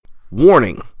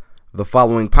Warning, the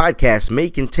following podcast may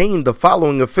contain the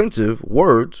following offensive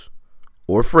words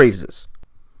or phrases.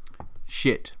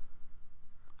 Shit.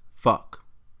 Fuck.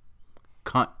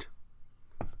 Cunt.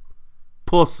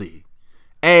 Pussy.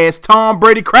 Ass Tom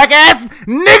Brady crack ass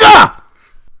nigga!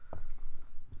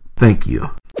 Thank you.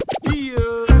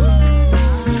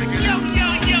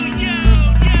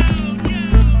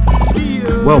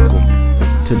 Welcome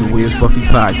to the Where's Buffy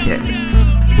podcast,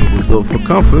 where we're built for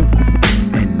comfort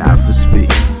and not for speed.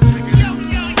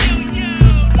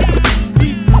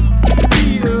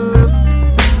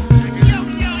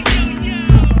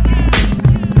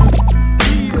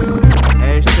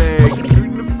 Hashtag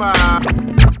shooting the five.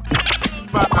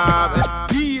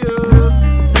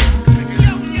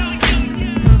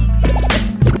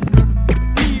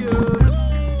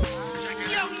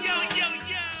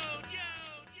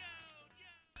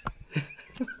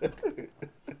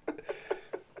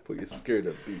 Put your skirt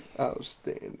up, beat.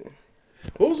 Outstanding.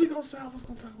 What was we gonna say? I was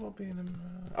gonna talk about being in.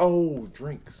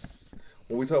 Drinks.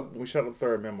 When we shot the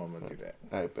third memo, I'm gonna do that.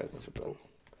 All right, that's go.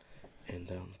 And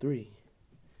 3,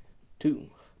 2,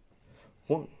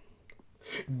 1.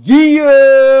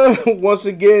 Yeah! Once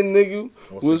again, nigga.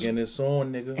 Once again, it's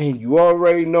on, nigga. And you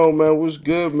already know, man, what's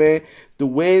good, man. The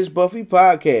Where's Buffy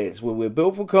podcast, where we're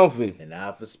built for comfort and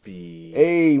not for speed.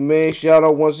 Hey, man, shout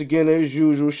out once again as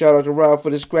usual. Shout out to Rob for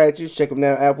the scratches. Check him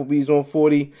now, Applebee's on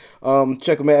 40.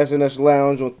 Check him at SNS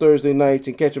Lounge on Thursday nights,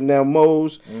 and catch him now,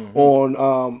 Moe's on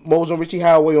Moe's on Ritchie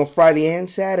Highway on Friday and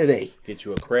Saturday. Get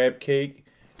you a crab cake.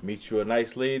 Meet you a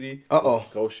nice lady.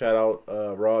 Go shout out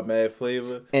Raw Mad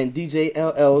Flavor. And DJ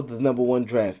LL, the #1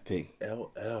 draft pick.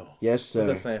 LL. Yes, sir.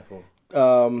 What's that stand for?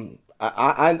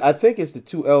 I think it's the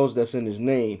 2 L's that's in his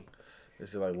name.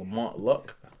 Is it like Lamont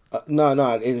Luck?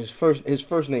 No. His first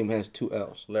name has 2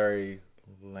 L's. Larry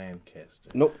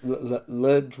Lancaster. Nope,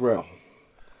 Ledrell.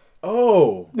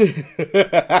 Oh.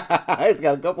 It's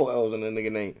got a couple L's in the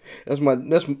nigga name. That's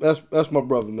my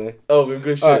brother, man. Oh,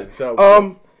 good shit.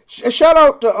 Shout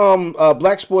out to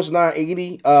Black Sports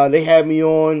 980. They had me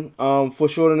on for a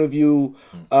short interview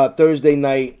Thursday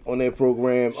night on their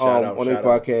program, on their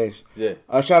podcast. Yeah.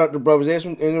 Shout out to brothers. They had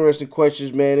some interesting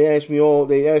questions, man. They asked me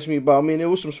about, I mean, there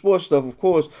was some sports stuff, of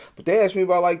course, but they asked me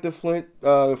about like the Flint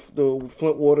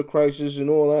water crisis and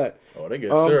all that. Oh, they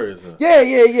get serious. Huh?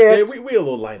 Yeah. We a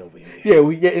little light over here.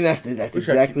 And that's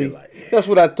exactly that's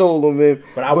what I told them, man.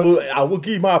 But I will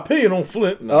give my opinion on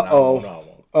Flint. No.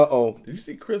 Did you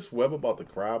see Chris Webb about to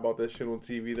cry about that shit on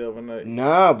TV the other night?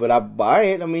 Nah, but I buy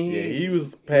it. I mean, he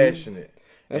was passionate.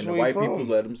 That's and the white people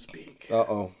let him speak.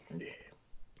 Yeah,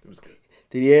 it was good.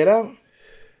 Did he head out?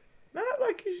 Not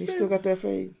like he still got that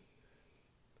fade.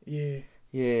 Yeah.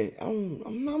 I'm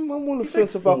on the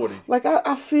fence about. 40. Like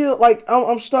I feel like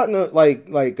I'm starting to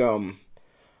I'm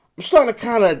starting to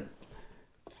kind of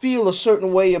feel a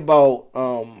certain way about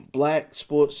black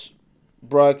sports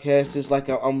broadcasters. Like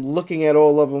I'm looking at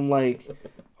all of them like,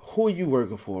 who are you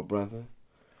working for, brother?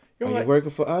 Are you working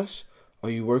for us? Or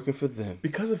are you working for them?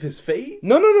 Because of his fade?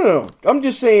 No. I'm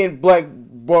just saying black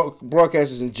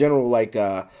broadcasters in general, like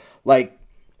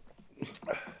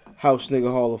House Nigga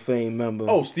Hall of Fame member.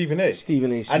 Oh, Stephen A.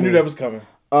 Smith. I knew that was coming.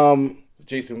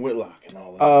 Jason Whitlock and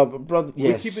all that. Brother,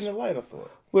 yes. We're keeping it light, I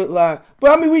thought. Whitlock,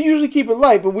 but I mean, we usually keep it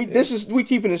light, but we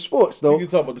keeping it sports though. You can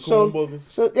talk about the cool boogers.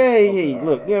 So hey,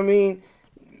 look, you know what I mean?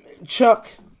 Chuck,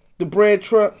 the bread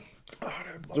truck,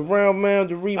 the round mound,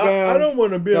 the rebound. I don't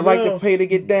want to be around like to pay to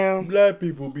get down. Black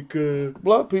people because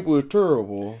black people are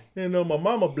terrible. You know, my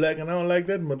mama black and I don't like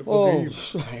that motherfucker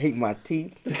either. I hate my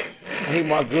teeth. I hate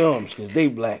my gums because they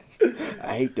black.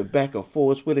 I hate the back of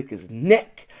Forrest Whitaker's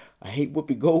neck. I hate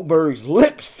Whoopi Goldberg's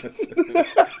lips. I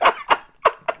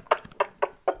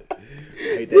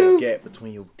hate that gap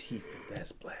between your teeth because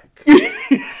that's black.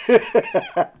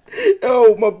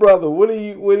 Oh, my brother, what are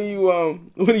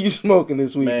you smoking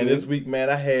this week? Man, this week, man,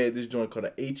 I had this joint called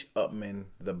a H. Upman,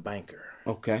 the Banker.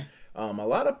 Okay. A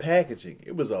lot of packaging.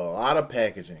 It was a lot of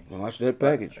packaging. Watch that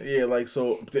package. Yeah, like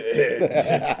so. Not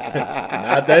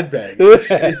that package.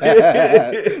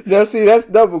 Now, see, that's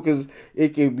double because it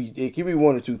can be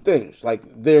one or two things. Like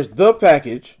there's the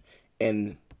package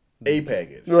and a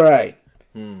package. Right.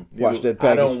 Watch that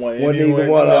package. I don't want anyone.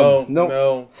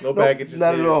 No packages.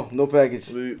 Not at all. No package.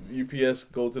 UPS,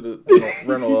 go to the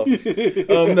rental office.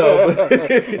 No.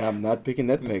 I'm not picking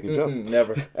that package up.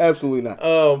 Never. Absolutely not.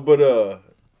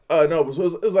 No. So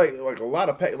it was like a lot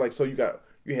of pack. Like so, you had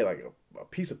like a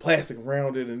piece of plastic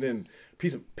around it, and then a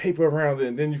piece of paper around it,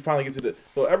 and then you finally get to the.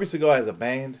 So every cigar has a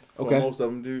band. Okay. Most of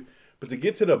them do. But to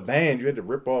get to the band, you had to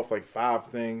rip off like 5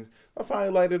 things. I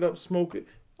finally light it up, smoke it.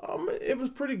 It was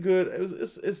pretty good.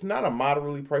 It's not a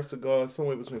moderately priced cigar. It's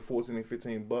somewhere between $14 and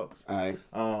 $15. All right.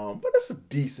 But it's a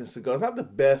decent cigar. It's not the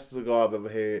best cigar I've ever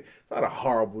had. It's not a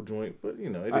horrible joint, but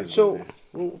it is. So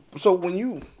when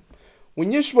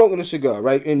you're smoking a cigar,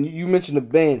 right? And you mentioned the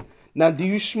band. Now, do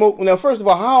you smoke? Now, first of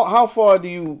all, how far do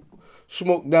you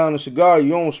smoke down a cigar? You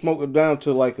don't smoke it down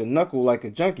to like a knuckle, like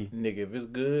a junkie. Nigga, if it's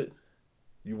good,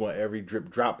 you want every drip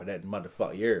drop of that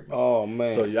motherfucker. You heard me? Oh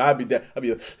man. So I'd be like,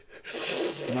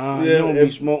 nah, you don't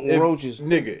be smoking roaches.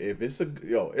 Nigga, if it's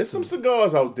some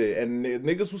cigars out there, and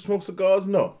niggas who smoke cigars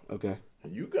know. Okay.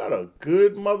 You got a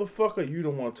good motherfucker, you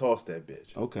don't want to toss that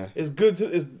bitch. Okay. It's good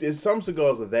it's some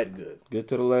cigars are that good. Good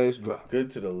to the last drop.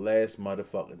 Good to the last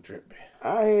motherfucking drip.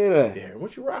 I hear that. Yeah,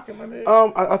 what you rocking, my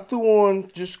nigga? I threw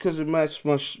on just because it matched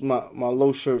my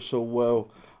low shirt so well.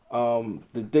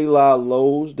 The De La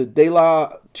lows, the De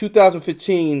La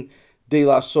 2015 De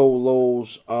La Soul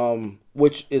lows,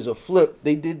 which is a flip.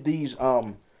 They did these.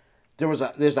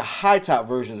 There's a high top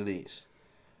version of these,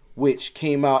 which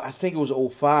came out. I think it was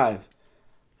 05,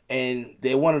 and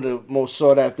they're one of the most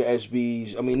sought after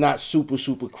SBs. I mean, not super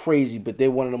crazy, but they're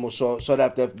one of the most sought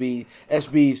after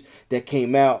SBs that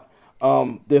came out.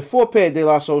 There are 4 pair of De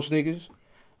La Soul sneakers.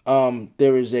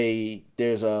 There's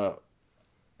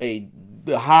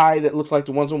the high that looks like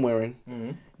the ones I'm wearing.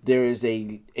 Mm-hmm. There is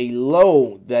a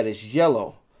low that is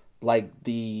yellow, like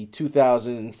the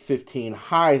 2015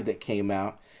 highs that came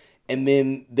out. And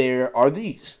then there are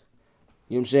these.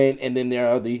 You know what I'm saying? And then there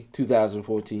are the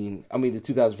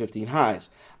 2015 highs.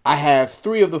 I have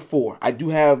 3 of the 4. I do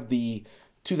have the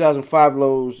 2005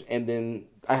 lows, and then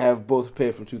I have both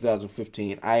pairs from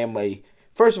 2015.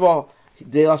 First of all,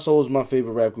 De La Soul is my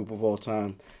favorite rap group of all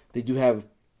time. They do have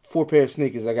 4 pair of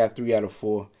sneakers. I got 3 out of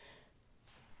 4.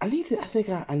 I think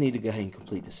I need to go ahead and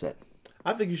complete the set.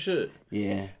 I think you should.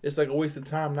 Yeah. It's like a waste of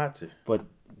time not to. But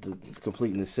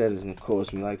completing the set is going to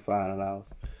cost me like $500.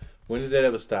 When did that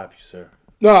ever stop you, sir?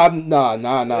 No. I'm not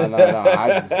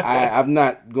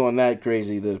going that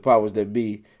crazy. The powers that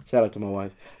be. Shout out to my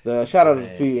wife. The shout out to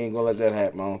the P ain't gonna let that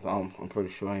happen. I'm pretty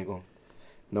sure I ain't gonna.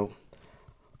 Nope.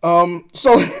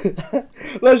 So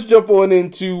let's jump on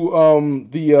into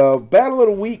the battle of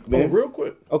the week, man. Oh, real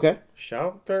quick. Okay. Shout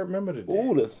out the third member today.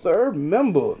 Ooh, the third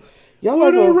member. Y'all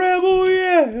what a rebel,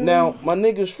 yeah. Now, my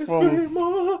niggas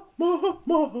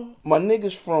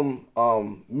from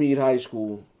Meade High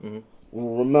School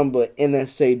will remember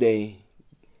NSA Day,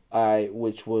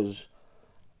 which was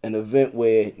an event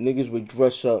where niggas would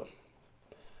dress up.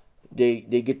 They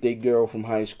get their girl from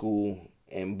high school,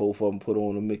 and both of them put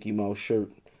on a Mickey Mouse shirt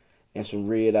and some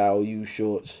red IOU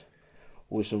shorts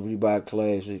with some Reebok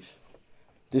Classics.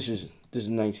 This is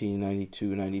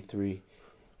 1992, 93.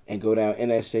 And go down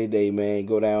NSA Day, man.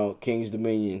 Go down King's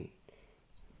Dominion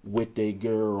with their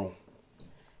girl.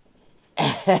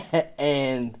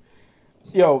 And,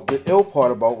 yo, the ill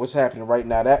part about what's happening right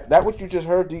now, that what you just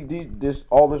heard,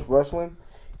 all this wrestling,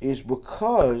 is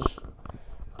because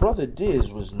Brother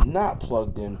Diz was not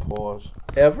plugged in, pause.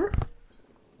 Ever?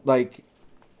 Like...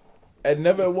 And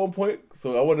never at one point,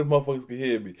 so I wonder if motherfuckers can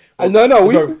hear me.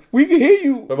 No, we can hear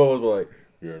you. My mother was like,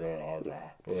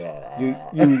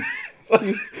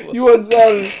 you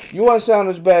wasn't sound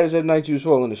as bad as that night you was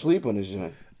falling asleep on this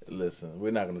joint. Listen,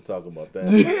 we're not going to talk about that.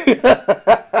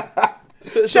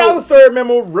 Shout out the third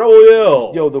member, Rebel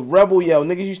Yell. Yo, the Rebel Yell.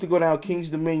 Niggas used to go down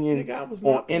King's Dominion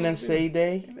on NSA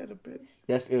Day.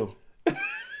 That's ill.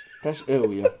 That's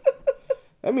ill, yo.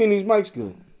 That mean these mics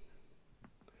good.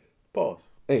 Pause.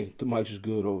 Hey, the mics is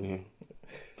good over here.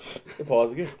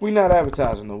 Pause again. We not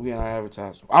advertising, though. We not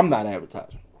advertising. I'm not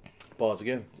advertising. Pause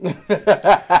again. All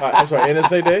right, I'm sorry,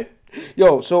 NSA Day?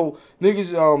 Yo, so niggas,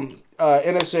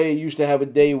 NSA used to have a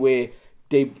day where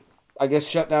they, I guess,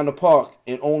 shut down the park,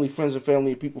 and only friends and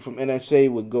family and people from NSA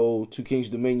would go to King's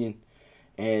Dominion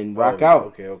and rock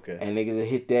out. Okay. And niggas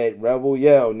hit that Rebel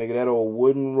Yell, nigga, that old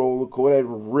wooden roller coaster, that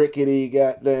rickety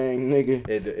goddamn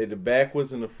nigga. The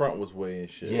backwards and the front was way and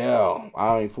shit. Yeah,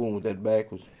 I ain't fooling with that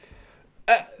backwards.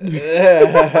 Yo,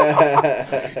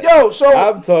 so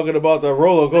I'm talking about the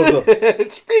roller coaster.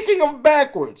 Speaking of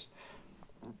backwards,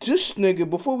 this nigga,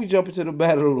 before we jump into the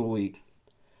battle of the week,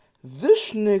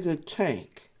 this nigga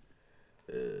Tank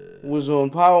was on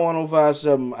Power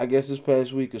 105.7, I guess this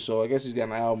past week or so. I guess he's got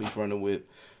an album he's running with.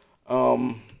 This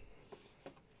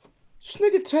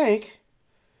nigga Tank,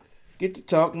 get to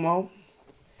talking about,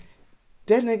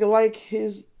 that nigga like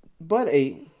his butt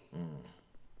ate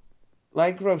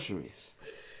like groceries.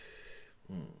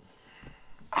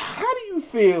 How do you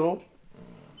feel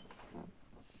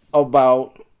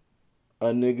about a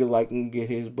nigga liking to get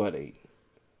his butt ate?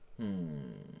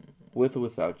 With or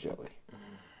without jelly?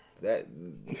 That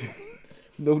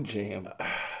No jam.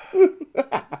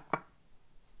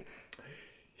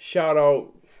 Shout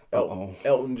out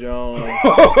Elton John.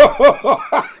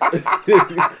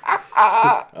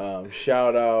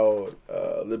 Shout out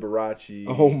Liberace.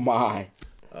 Oh my.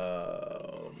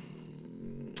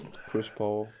 Chris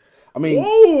Paul. I mean,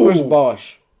 whoa.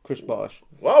 Chris Bosh.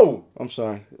 Whoa. I'm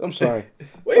sorry.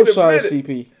 Wait I'm sorry, minute.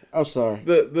 CP. I'm sorry.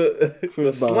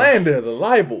 The slander, the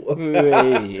libel.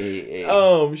 Hey.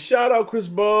 Shout out Chris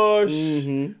Bosh.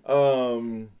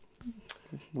 Mm-hmm.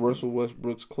 Russell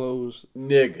Westbrook's clothes.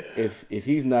 Nigga. If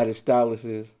he's not as stylish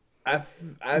as I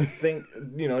think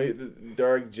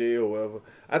Dark J or whatever.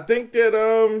 I think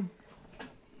that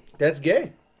that's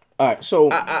gay. All right, so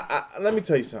I let me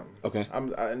tell you something. Okay.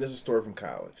 And this is a story from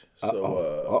college.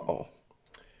 So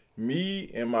me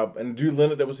and the dude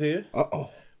Leonard that was here.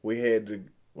 We had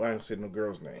I don't say no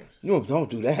girls' names. No, don't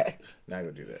do that. Not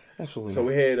gonna do that. Absolutely. So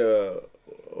we had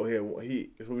he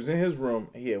was in his room.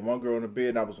 He had one girl in the bed,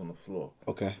 and I was on the floor.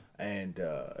 Okay. And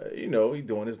he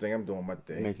doing his thing, I'm doing my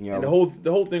thing. And the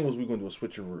whole thing was we were gonna do a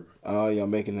switcheroo. Oh, y'all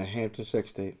making a Hampton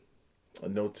sex tape?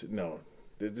 No.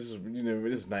 This is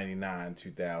this is 99,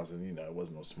 2000. It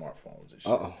wasn't no smartphones and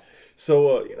shit.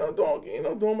 So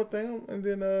doing my thing, and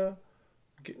then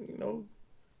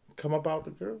come up out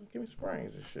the girl, give me some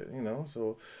brains and shit.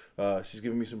 So she's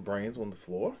giving me some brains on the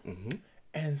floor. Mm-hmm.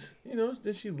 And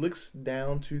then she looks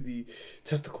down to the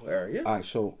testicle area. All right,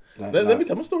 so let me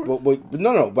tell my story.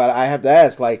 But I have to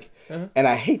ask, and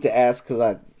I hate to ask because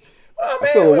I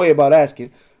feel a way about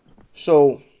asking.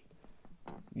 So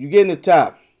you get in the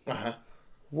top.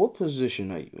 What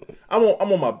position are you in? I'm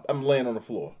laying on the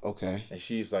floor. Okay. And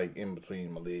she's like in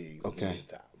between my legs. Okay.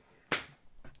 The top.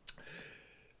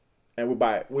 And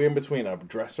we're in between a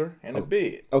dresser and a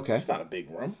bed. Okay. It's not a big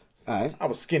room. All right. I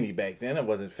was skinny back then. I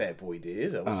wasn't fat boy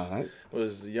days. I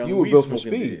was young. You were built for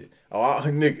speed. Did.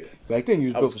 Nigga. Back then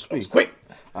you was built for speed. I was quick.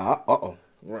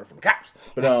 Running from the cops.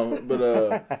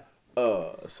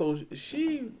 So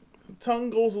she tongue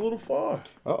goes a little far.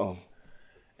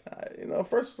 At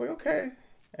first it was like, okay.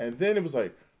 And then it was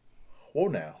like, whoa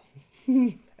now.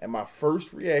 And my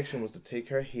first reaction was to take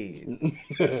her head,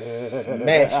 smash it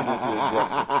into the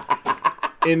dresser.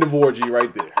 End of orgy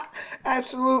right there.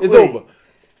 Absolutely. It's over.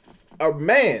 A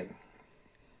man,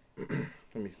 I don't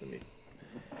want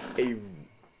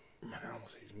to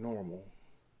say normal,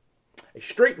 a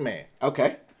straight man.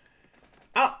 Okay.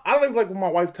 I don't even like when my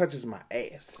wife touches my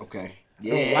ass. Okay.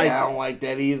 Yeah, I don't like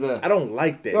that either. I don't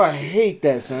like that. No, I hate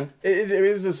that, son.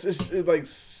 It's like,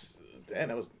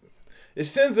 damn, it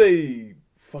sends a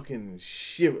fucking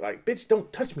shiver. Like, bitch,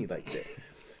 don't touch me like that.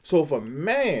 So if a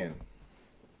man,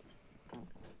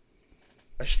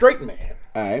 a straight man,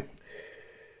 all right,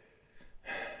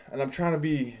 and I'm trying to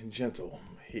be gentle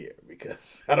here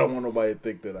because I don't want nobody to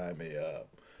think that I'm a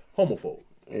homophobe.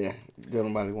 Yeah,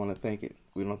 don't nobody want to think it.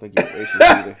 We don't think you're racist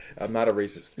either. I'm not a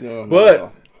racist. No,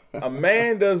 but a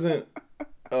man doesn't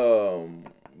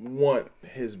want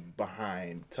his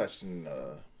behind touched in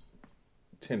a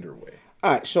tender way.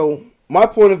 All right, so my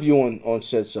point of view on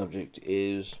said subject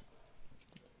is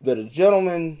that a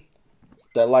gentleman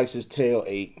that likes his tail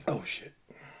ate. Oh, shit.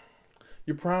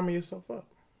 You're priming yourself up.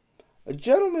 A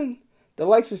gentleman that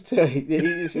likes his tail ate.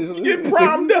 Get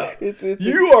primed up.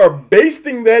 You are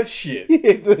basting that shit.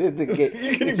 It's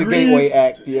a gateway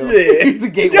act. Yo. Yeah. It's a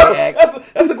gateway act.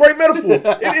 That's a great metaphor.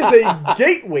 It is a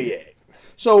gateway act.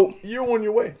 So you're on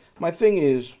your way. My thing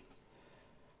is,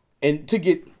 and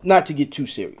not to get too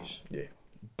serious. Yeah.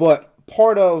 But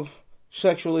part of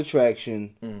sexual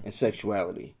attraction and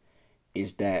sexuality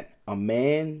is that a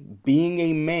man being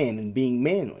a man and being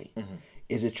manly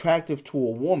is attractive to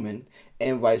a woman,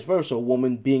 and vice versa. A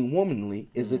woman being womanly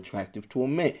is attractive to a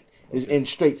man in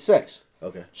straight sex.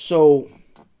 Okay. So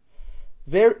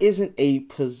there isn't a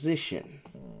position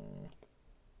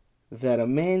that a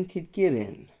man could get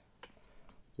in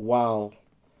while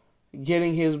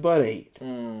getting his butt ate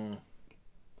and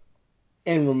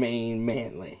remain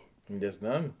manly. There's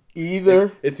none.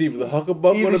 It's either the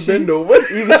huckabuck or the bend over.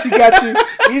 Either she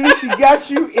got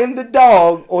you in the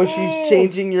dog or she's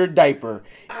changing your diaper.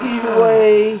 Either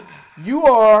way, you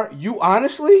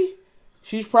honestly,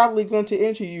 she's probably going to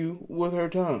enter you with her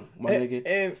tongue, my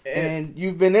nigga. And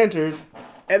you've been entered.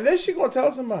 And then she gonna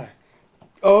tell somebody.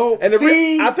 Oh, and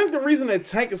I think the reason that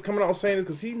Tank is coming out saying this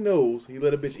because he knows he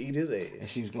let a bitch eat his ass. And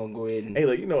she's gonna go ahead and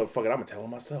hey, you know what? Fuck it, I'm gonna tell him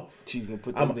myself. She's gonna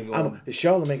put that thing on. The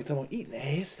Charlamagne can talk about eating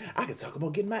ass. I can talk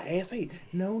about getting my ass ate.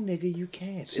 No, nigga, you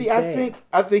can't. See,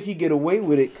 I think he get away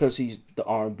with it because he's the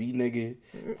R&B nigga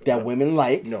that women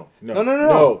like. No.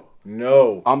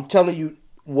 I'm telling you,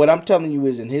 what I'm telling you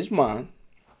is in his mind,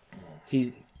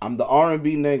 I'm the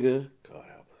R&B nigga. God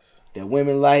help us. that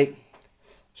women like.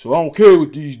 So I don't care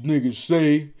what these niggas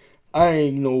say. I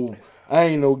ain't no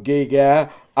gay guy.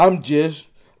 I'm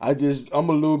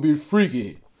a little bit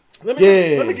freaky. Let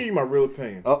me give you my real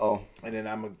opinion. Uh-oh. And then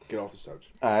I'm going to get off the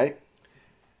subject. All right.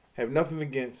 Have nothing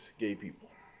against gay people.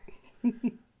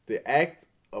 The act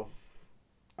of...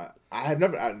 I have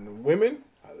never... women,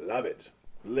 I love it.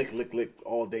 Lick, lick, lick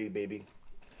all day, baby.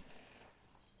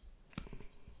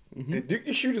 Mm-hmm. The dick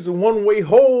you shoot is a one-way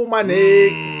hole, my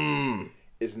nigga.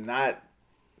 It's not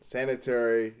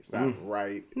sanitary. It's not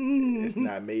right. It's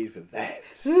not made for that.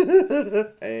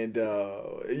 And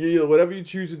whatever you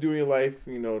choose to do in your life,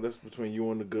 that's between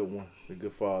you and the good one, the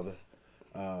good father,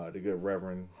 the good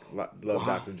Reverend, Love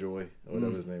Dr. Joy, or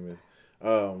whatever his name is.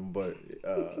 But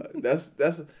that's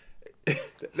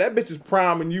that bitch is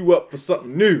priming you up for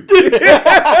something new.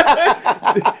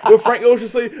 What Frank Ocean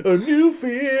say, a new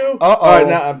feel. All right,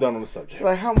 now I'm done on the subject.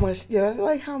 How much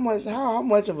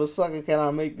of a sucker can I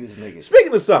make this nigga?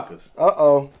 Speaking of suckers.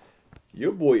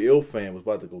 Your boy Earl fan was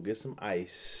about to go get some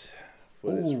ice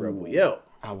for this Rebel Yell.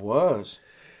 I was.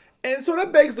 And so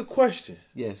that begs the question.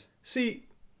 Yes. See,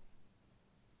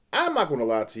 I'm not going to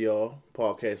lie to y'all,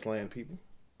 podcast land people.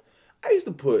 I used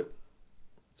to put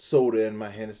soda in my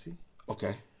Hennessy.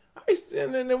 Okay.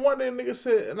 And then one day a nigga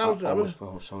said, and I was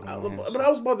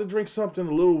about to drink something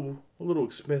a little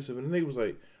expensive, and the nigga was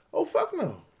like, "Oh fuck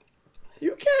no,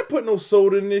 you can't put no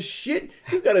soda in this shit.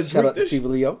 You gotta drink this." Shout out to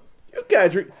Leo. You gotta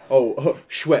drink.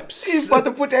 Schweppes. He's about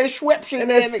to put that Schweppes in and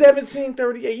there. And that's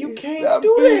 1738. You can't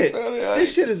do that.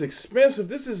 This shit is expensive.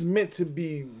 This is meant to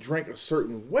be drank a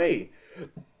certain way.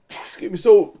 Excuse me.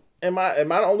 So am I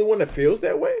the only one that feels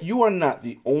that way? You are not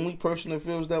the only person that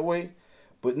feels that way.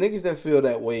 But niggas that feel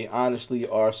that way, honestly,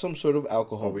 are some sort of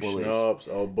alcohol bullies. Snobs?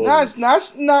 Bullies. Not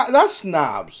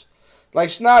snobs. Like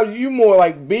snobs, you more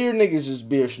like beer niggas is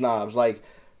beer snobs. Like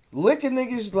liquor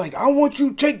niggas, like I want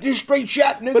you to take this straight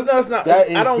shot, nigga. But no, it's not. That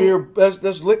is beer.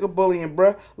 That's liquor bullying,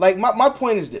 bruh. Like my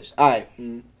point is this. All right,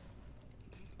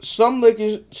 some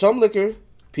liquor,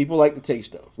 people like the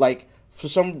taste of. Like for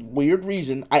some weird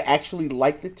reason, I actually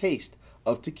like the taste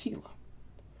of tequila.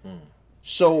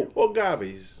 So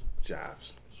Gavi's.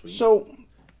 Jives. Sweet. So,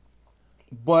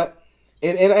 but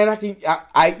and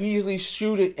I easily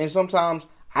shoot it, and sometimes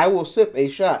I will sip a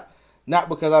shot, not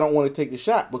because I don't want to take the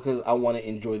shot, because I want to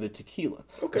enjoy the tequila.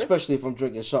 Okay. Especially if I'm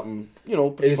drinking something,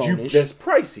 Patronish. That's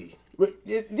pricey. Because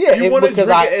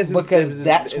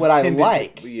that's what I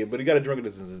like. Yeah, but you got to drink it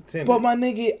as intended. But my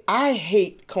nigga, I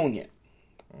hate cognac.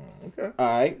 Okay. All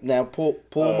right, now pull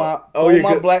my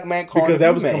black man card because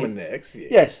that was coming next. Yeah.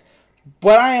 Yes.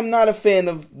 But I am not a fan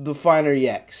of the finer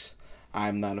yaks. I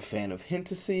am not a fan of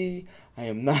Hennessy. I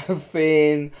am not a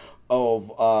fan of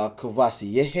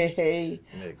Cavassier.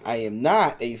 I am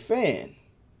not a fan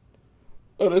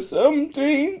of the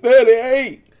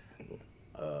 1738.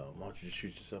 Why don't you just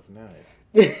shoot yourself now?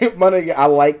 My nigga, I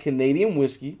like Canadian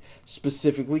whiskey,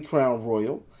 specifically Crown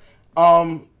Royal,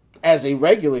 as a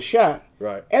regular shot.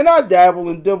 Right. And I dabble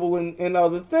and dibble in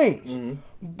other things. Mm-hmm.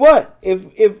 But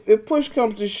if push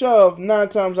comes to shove, 9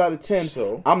 times out of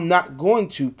 10, I'm not going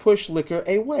to push liquor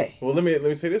away. Well, let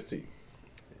me say this to you.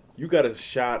 You got a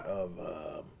shot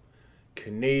of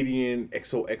Canadian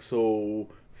XOXO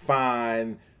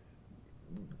fine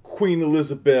Queen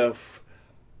Elizabeth,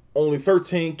 only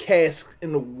 13 casks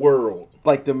in the world.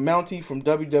 Like the Mountie from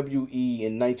WWE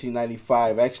in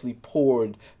 1995 actually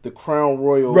poured the Crown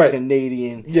Royal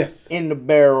Canadian in the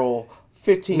barrel.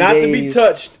 15 Not days. To be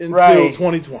touched until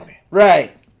 2020.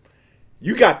 Right.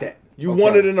 You got that. You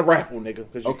won it in a raffle,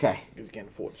 nigga. Because you can't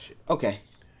afford the shit. Okay.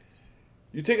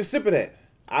 You take a sip of that.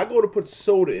 I go to put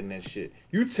soda in that shit.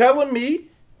 You telling me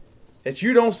that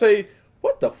you don't say,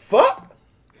 what the fuck?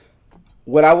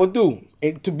 What I would do,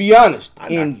 and to be honest,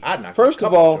 first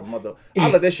of all, I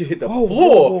let that shit hit the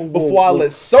floor before I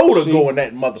let soda go in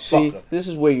that motherfucker. See, this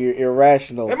is where you're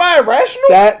irrational. Am I irrational?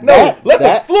 Let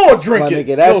the floor drink it.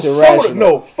 Nigga, that's irrational. Soda,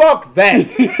 no, fuck that.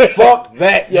 Fuck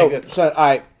that, nigga. Son, all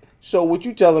right. So what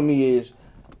you telling me is,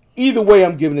 either way,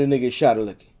 I'm giving a nigga a shot of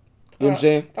liquor. You know what I'm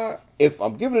saying? If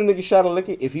I'm giving a nigga a shot of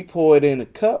liquor, if he pour it in a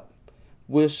cup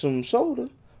with some soda,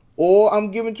 or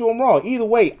I'm giving to him raw, either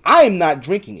way, I am not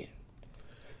drinking it.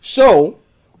 So,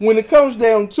 when it comes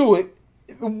down to it,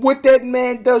 what that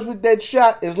man does with that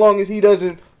shot, as long as he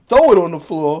doesn't throw it on the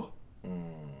floor,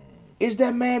 is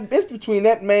it's between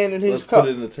that man and his cup. Let's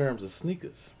put it in the terms of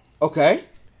sneakers. Okay.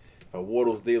 I wore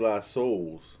those De La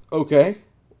Souls. Okay.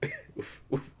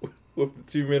 with the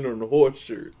 2 men on the horse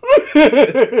shirt.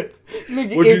 Nigga,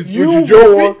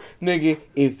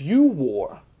 if you wore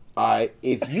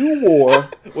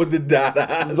with the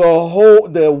Dada,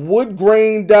 the wood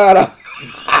grain Dada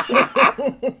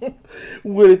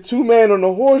With a 2-man on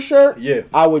the horse shirt, yeah,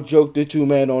 I would joke the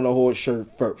 2-man on the horse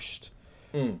shirt first.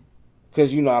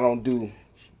 Because, you know, I don't do...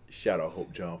 Shout out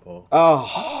Hope John Paul.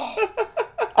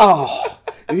 Oh.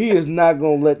 He is not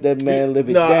going to let that man live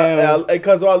it down.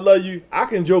 Because I love you. I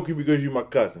can joke you because you're my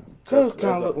cousin. Cuz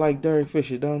kind of look like Derek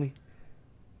Fisher, don't he?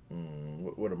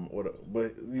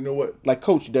 But you know what? Like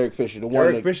Coach Derek Fisher, the one.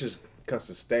 Derek Fisher's cuss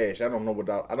the stash. I don't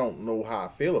know how I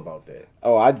feel about that.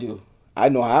 Oh, I do. I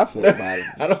know how I feel about it.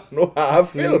 I don't know how I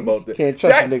feel about that. Can't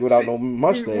trust a nigga without no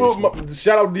mustache.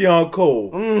 Shout out Deion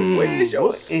Cole. Where's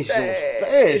your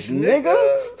stash,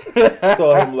 nigga?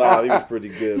 Saw him live. He was pretty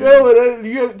good.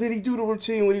 Did he do the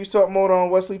routine when he was talking about on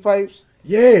Wesley Pipes?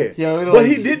 Yeah. But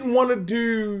he didn't want to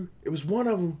do. It was one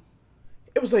of them.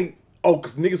 It was like,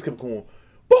 because niggas kept going,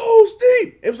 balls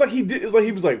deep. It was like he did. It was like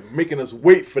he was like making us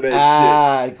wait for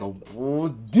that shit. Go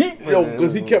balls deep.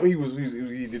 Because he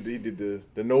did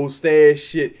the no stash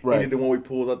shit. Right. He did the one where he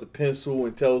pulls out the pencil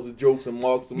and tells the jokes and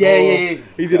marks them. Yeah.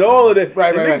 He did all of that.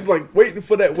 Right. Niggas like waiting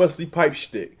for that Wesley Pipe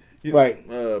shtick. Right.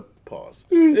 Pause.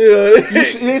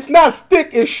 It's not stick.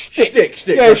 It's shtick.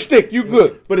 Shtick. Yeah, shtick. You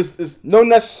good? But it's no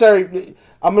necessary.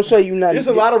 I'm gonna say you not. There's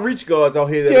a lot of reach guards out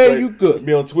here that yeah, like, you good.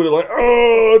 Be on Twitter like,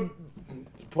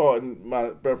 pardon my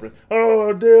preference.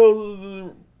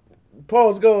 Dale,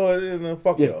 Paul's guard and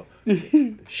fuck y'all. That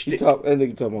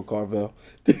nigga talking about Carvel.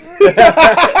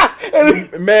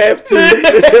 Math too.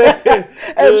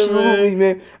 Absolutely,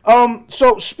 man.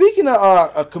 So speaking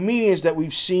of comedians that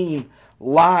we've seen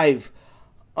live,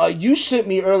 you sent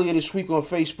me earlier this week on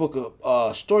Facebook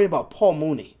a story about Paul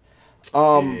Mooney.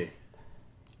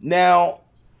 Now,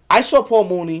 I saw Paul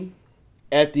Mooney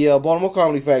at the Baltimore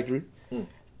Comedy Factory,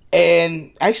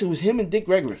 and actually it was him and Dick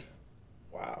Gregory.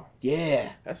 Wow.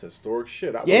 Yeah. That's historic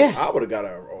shit. I would have got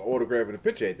an autograph and a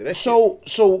picture after that. So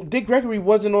Dick Gregory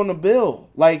wasn't on the bill.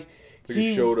 Like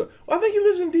he showed up. Well, I think he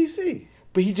lives in D.C.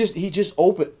 But he just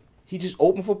opened. He just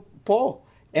opened for Paul,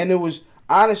 and it was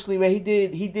honestly, man. He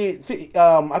did.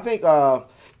 I think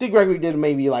Dick Gregory did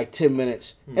maybe like 10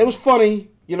 minutes. It was funny.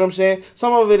 You know what I'm saying?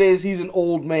 Some of it is he's an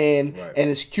old man and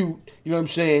it's cute. You know what I'm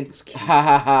saying? Ha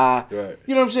ha ha. Right.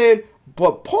 You know what I'm saying?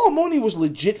 But Paul Mooney was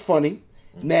legit funny.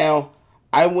 Now,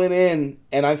 I went in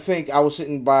and I think I was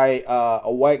sitting by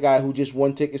a white guy who just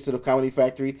won tickets to the Comedy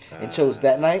Factory and chose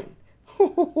that night.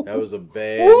 That was a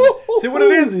bad. See, what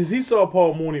it is he saw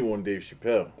Paul Mooney on Dave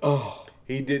Chappelle. Oh.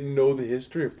 He didn't know the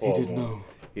history of Paul Mooney.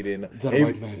 He didn't know. That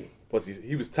white man. Plus,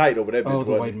 he was tight over that bitch. Oh,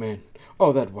 the white man.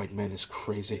 Oh, that white man is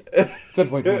crazy. That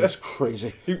white man is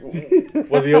crazy.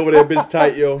 Was he over that bitch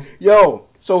tight, yo? Yo,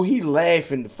 so he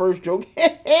laughing. The first joke,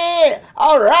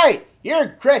 all right, you're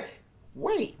crazy.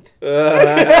 Wait.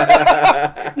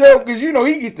 Yo, because, you know,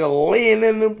 he get to laying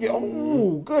in them.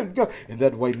 Oh, good. And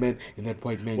that white man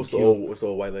What's the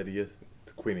old white lady is?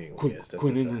 Queen England. Yes,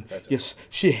 Queen England. Yes,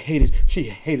 she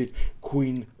hated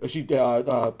Queen.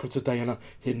 Princess Diana,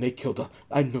 and they killed her.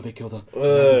 I know they killed her.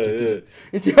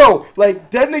 Yo,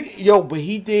 like that nigga. Yo, but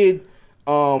he did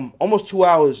almost 2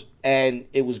 hours, and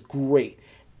it was great.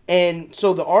 And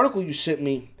so the article you sent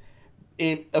me,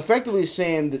 effectively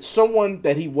saying that someone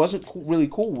that he wasn't really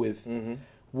cool with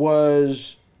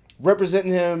was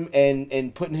representing him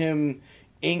and putting him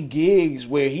in gigs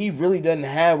where he really doesn't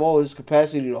have all his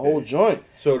capacity to hold joint.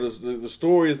 So the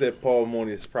story is that Paul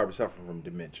Mooney is probably suffering from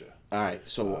dementia. All right,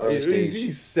 so early stage.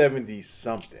 He's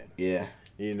 70-something. Yeah.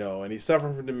 You know, and he's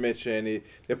suffering from dementia, and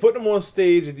they're putting him on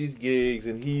stage at these gigs,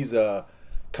 and he's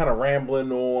kind of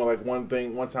rambling on. Like one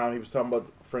time he was talking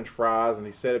about French fries, and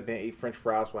he said it, ate French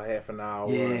fries for half an hour.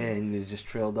 Yeah, and it just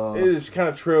trailed off. It just kind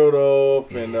of trailed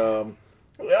off, and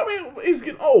I mean, he's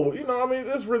getting old. You know, I mean,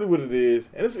 that's really what it is,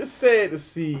 and it's sad to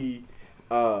see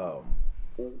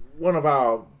one of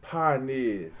our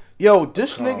pioneers. Yo,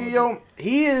 this nigga,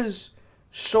 he is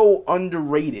so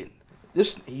underrated.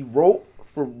 He wrote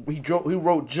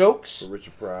jokes For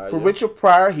Richard Pryor. Richard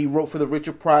Pryor. He wrote for the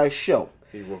Richard Pryor Show.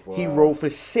 He wrote for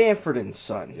Sanford and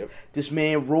Son. Yep. This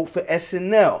man wrote for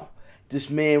SNL. This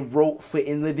man wrote for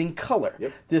In Living Color.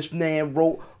 Yep. This man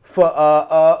wrote for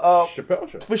Chappelle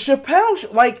Show. For Chappelle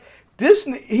Show. Like this,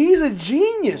 he's a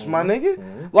genius, my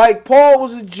nigga. Like Paul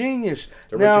was a genius.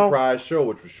 The Richard Pryor Show,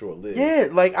 which was short lived. Yeah,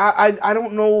 like I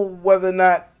don't know whether or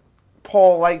not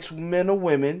Paul likes men or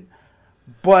women.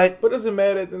 But doesn't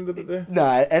matter at the end of the day.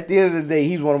 Nah, at the end of the day,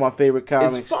 he's one of my favorite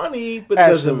comics. It's funny, but it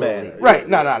doesn't matter. Right?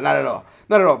 No, not at all.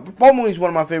 Not at all. Paul Mooney's one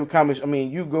of my favorite comics. I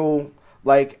mean, you go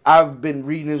like I've been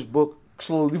reading his book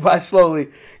slowly by slowly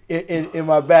in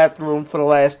my bathroom for the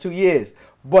last 2 years.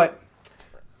 But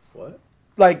what?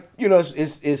 Like, you know,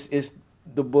 it's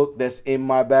the book that's in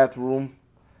my bathroom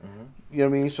You know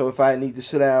what I mean? So if I need to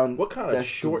sit down... What kind of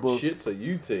short shits are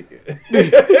you taking?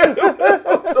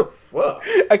 What the fuck?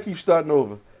 I keep starting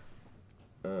over.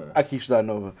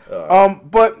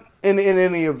 But in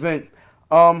any event,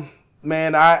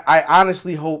 man, I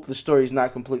honestly hope the story's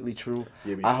not completely true.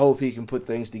 Yeah, I hope he can put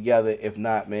things together. If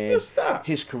not, man, just stop.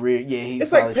 His career, he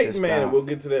it's probably like Peyton Manning. We'll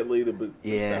get to that later, but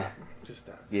just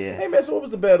stop. Yeah. Hey man, so what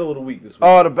was the battle of the week this week?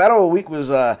 Oh, the battle of the week was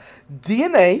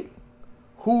DNA.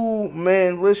 Who,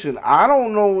 man? Listen, I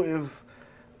don't know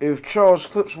if Charles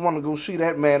Clips want to go see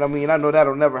that man. I mean, I know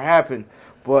that'll never happen.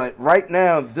 But right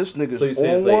now, this nigga's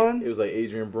on one. It was like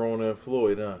Adrian Broner and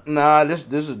Floyd, huh? Nah, this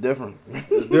is different.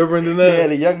 It's different than that? Yeah,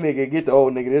 the young nigga get the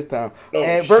old nigga this time. Oh,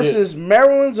 and versus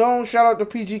Maryland's own, shout out to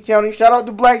PG County, shout out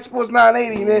to Black Sports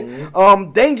 980, man.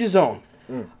 Danja Zone.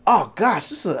 Oh gosh,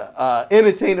 this is a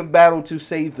entertaining battle to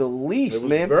say the least, it was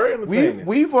man. Very entertaining.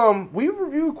 We've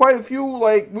reviewed quite a few.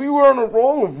 Like we were on a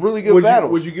roll of really good battles.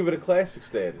 Would you give it a classic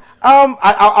status?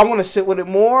 I want to sit with it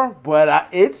more, but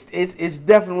it's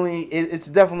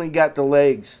definitely got the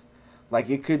legs. Like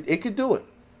it could do it.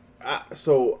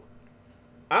 So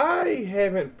I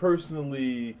haven't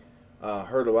personally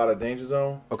heard a lot of Danja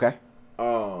Zone. Okay.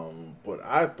 But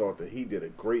I thought that he did a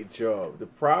great job. The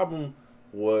problem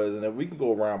was, and if we can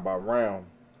go round by round.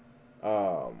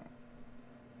 Well,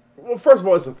 first of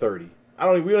all, it's a 30. We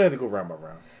don't have to go round by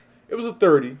round. It was a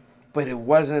 30, but it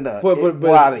wasn't a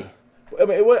body.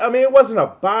 It wasn't a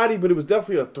body, but it was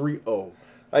definitely a 3-0.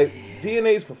 Like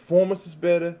DNA's performance is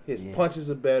better, his punches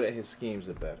are better, and his schemes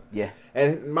are better. Yeah.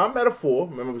 And my metaphor,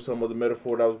 remember some of the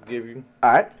metaphor that I was giving you.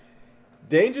 All right.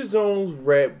 Danja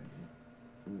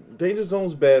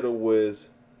Zone's battle was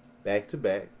back to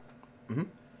back. Mm-hmm.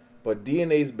 But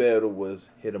DNA's battle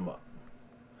was hit 'em up.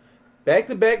 Back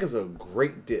to back is a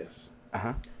great diss.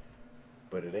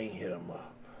 But it ain't hit 'em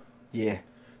up. Yeah.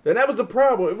 And that was the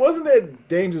problem. It wasn't that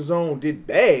Danja Zone did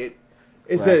bad.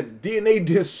 It's that DNA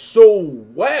did so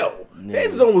well. Yeah.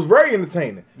 Danja Zone was very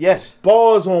entertaining. Yes.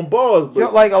 Bars on bars.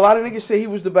 But like a lot of niggas say he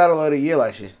was the battle of the year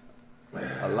last year.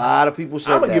 A lot of people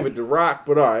said that. I'm going to give it to Rock,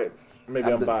 but all right.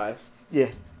 Maybe I'm biased.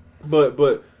 Yeah.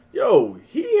 But yo,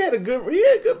 he had a good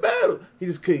battle. He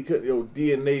couldn't. Yo,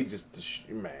 DNA just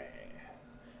man.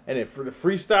 And then for the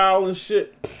freestyle and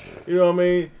shit, you know what I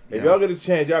mean. If y'all get a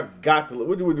chance, y'all got to.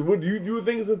 What do you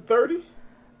think it's a 30?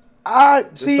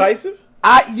 Decisive.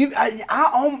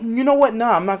 You know what?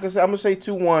 Nah, I'm not gonna say. I'm gonna say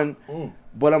 2-1,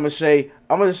 but I'm gonna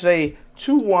say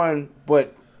 2-1,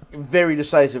 but very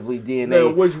decisively DNA. Now,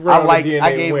 which round did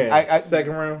DNA win?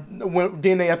 Second round. When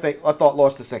DNA, I thought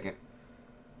lost the second.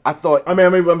 I'm sorry.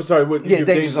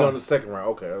 Danja Zone on the second round.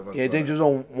 Okay. Danja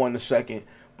Zone won the second,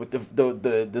 but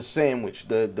the sandwich,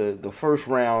 the first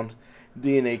round,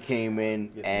 DNA came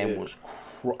in was,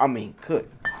 good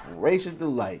gracious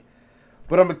delight.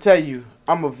 But I'm gonna tell you,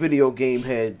 I'm a video game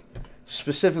head.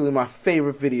 Specifically, my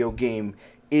favorite video game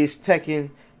is Tekken,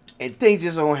 and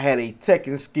Danja Zone had a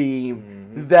Tekken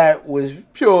scheme that was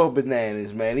pure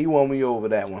bananas, man. He won me over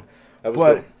that one.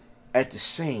 But at the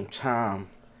same time,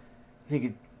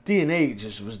 nigga, DNA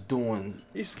just was doing...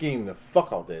 He schemed the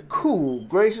fuck out that dude. Cool,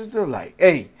 gracious delight.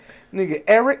 Hey, nigga,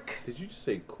 Eric. Did you just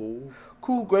say cool?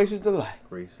 Cool, gracious delight.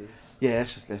 Gracious? Yeah,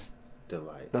 that's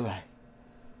delight. Delight.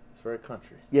 It's very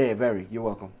country. Yeah, very. You're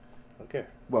welcome. Okay.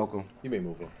 Welcome. You may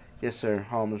move on. Yes, sir.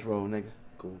 Harmless Road, nigga.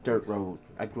 Cool. Dirt road.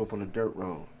 I grew up on a dirt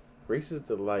road. Gracious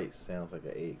delight sounds like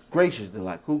an egg salad. Gracious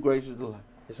delight. Cool, gracious delight.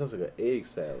 It sounds like an egg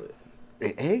salad.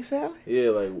 An egg salad? Yeah,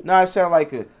 like... No, it sounds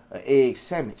like an egg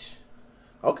sandwich.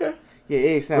 Okay. Yeah,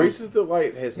 egg sandwich. Gracious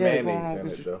delight has mayonnaise in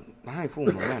it, though. I ain't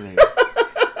fooling with mayonnaise.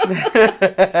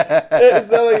 It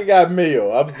sounds like you got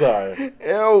mayo. I'm sorry.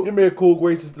 Yo, give me a cool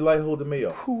gracious delight. Hold the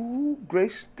mayo. Cool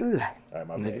gracious delight. All right,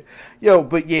 my bad. Yo,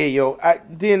 but yeah,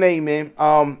 DNA, man.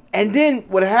 And then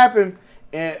what happened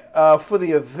for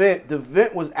the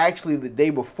event was actually the day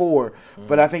before,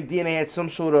 but I think DNA had some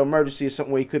sort of emergency or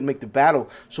something where he couldn't make the battle,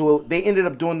 so they ended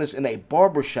up doing this in a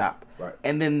barbershop. Right.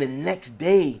 And then the next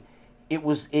day,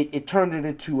 it turned it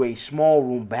into a small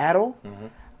room battle.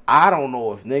 I don't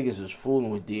know if niggas is fooling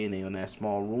with DNA on that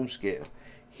small room scale.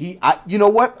 You know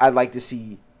what? I'd like to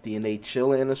see DNA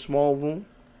chill in a small room.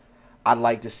 I'd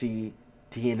like to see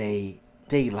DNA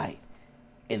daylight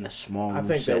in a small room. I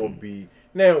think setting. that would be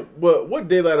now. What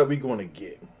daylight are we going to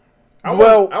get? I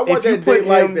want that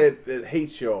daylight that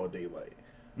hates y'all daylight.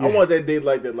 Yeah. I want that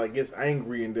daylight that like gets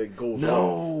angry and that goes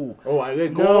off.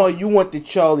 No, you want the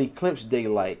Charlie Clips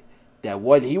daylight.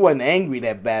 He wasn't angry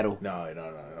that battle. No.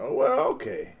 Well,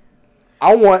 okay.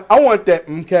 I want that.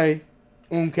 Okay.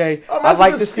 I'd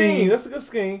like to see. That's a good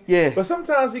scheme. Yeah. But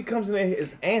sometimes he comes in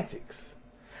his antics.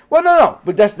 Well, no,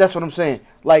 but that's what I'm saying.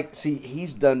 Like, see,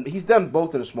 he's done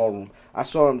both in a small room. I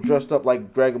saw him dressed up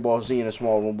like Dragon Ball Z in a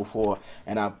small room before,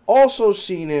 and I've also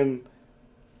seen him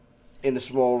in the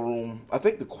small room. I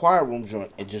think the quiet room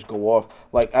joint, it just go off.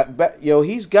 Like, I bet,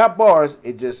 he's got bars.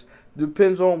 It just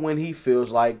depends on when he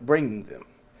feels like bringing them.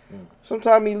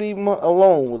 Sometimes he leave him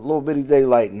alone with a little bitty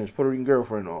daylight and his Puerto Rican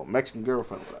girlfriend or Mexican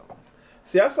girlfriend or whatever.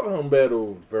 See, I saw him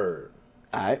battle Verb.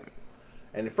 All right.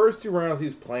 And the first 2 rounds,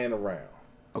 he's playing around.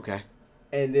 Okay.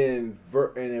 And then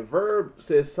Verb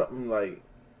says something like,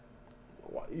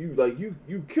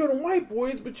 you kill them white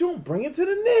boys, but you don't bring it to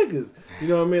the niggas. You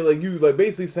know what I mean? Like, you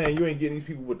basically saying you ain't getting these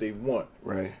people what they want.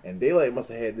 Right. And Daylight must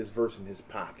have had this verse in his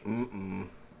pocket. And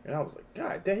I was like,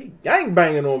 God damn, he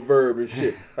gangbanging on Verb and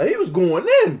shit. Like, he was going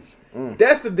in.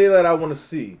 That's the Daylight I want to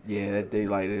see. Yeah, that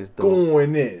Daylight is dope.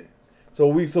 Going in. So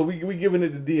we giving it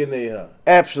to DNA, huh?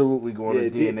 Absolutely going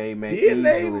to DNA, man.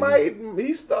 DNA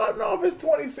he's starting off his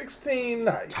 2016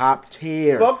 night. Top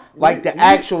tier. The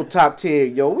actual top tier.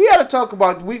 Yo, we got to talk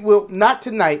about, we will, not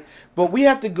tonight, but we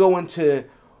have to go into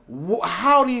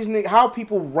how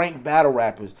people rank battle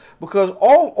rappers. Because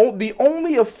the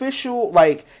only official,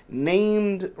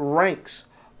 named ranks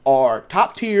are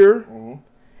top tier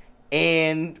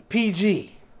and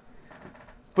PG.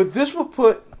 But this would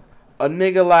put a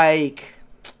nigga like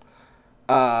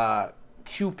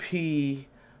QP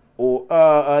or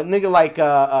a nigga like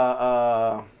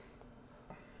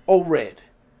O-Red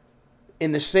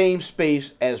in the same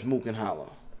space as Mook and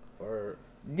Hollow.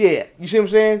 Yeah, you see what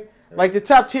I'm saying? Like, the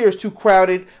top tier is too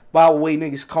crowded by the way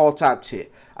niggas call top tier.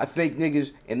 I think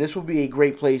niggas, and this would be a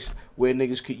great place where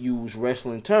niggas could use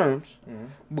wrestling terms,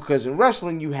 because in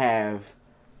wrestling you have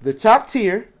the top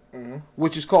tier,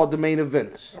 which is called the main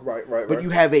eventers. Right. But you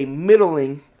have a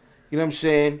middling, you know what I'm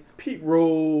saying? Pete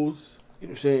Rose. You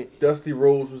know what I'm saying? Dusty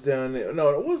Rose was down there. No,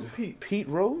 it wasn't Pete. Pete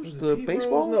Rose? Was the Pete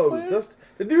baseball Rose? No, player? it was Dusty.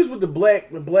 The dudes with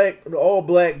the all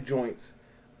black joints.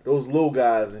 Those little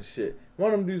guys and shit.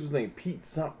 One of them dudes was named Pete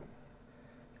something.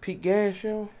 Pete Gas,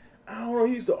 yo? I don't know.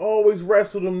 He used to always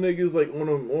wrestle them niggas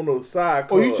on those side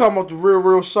cards. Oh, you talking about the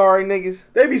real sorry niggas?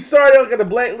 They be sorry. They got the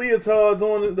black leotards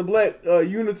on, the black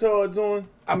unitards on.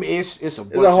 I mean, it's a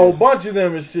bunch. There's a whole bunch of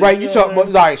them and shit. Right, you talking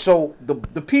about, right, so the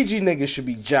PG niggas should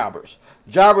be jobbers.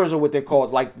 Jobbers are what they're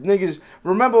called. Like, niggas,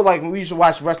 remember, like, when we used to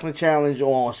watch Wrestling Challenge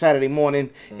on Saturday morning,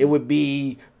 it would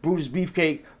be Brutus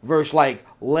Beefcake versus, like,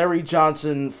 Larry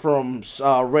Johnson from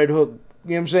Red Hook.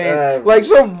 You know what I'm saying? Like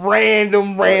some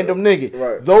random nigga.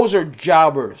 Right. Those are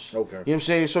jobbers. Okay. You know what I'm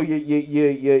saying? So your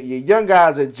young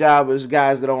guys are jobbers,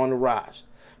 guys that are on the rise.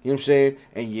 You know what I'm saying?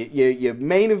 And your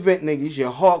main event niggas, your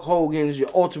Hulk Hogan's,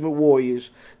 your Ultimate Warriors,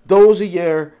 those are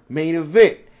your main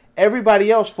event.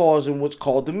 Everybody else falls in what's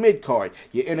called the mid card.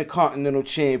 Your Intercontinental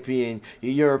Champion,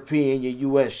 your European,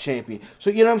 your US Champion.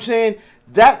 So you know what I'm saying?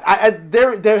 That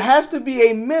there has to be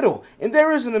a middle, and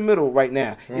there isn't a middle right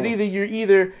now. You're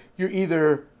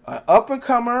either an up and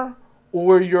comer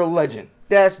or you're a legend.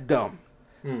 That's dumb.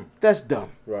 That's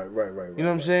dumb. Right. You know what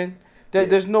I'm saying?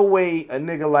 There's no way a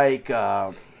nigga like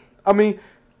I mean,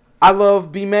 I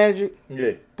love B Magic.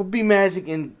 Yeah. But B Magic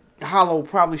and Hollow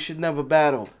probably should never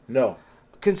battle. No.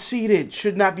 Conceited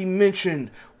should not be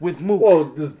mentioned with Mook. Well,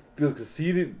 does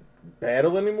Conceited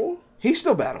battle anymore? He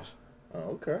still battles.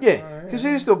 Oh, okay. Yeah,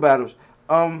 Conceited still battles.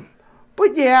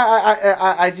 But yeah,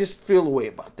 I just feel a way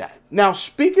about that. Now,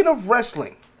 speaking of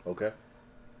wrestling. Okay.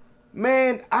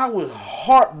 Man, I was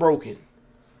heartbroken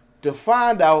to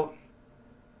find out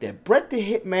that Bret the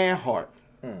Hitman Hart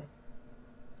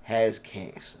has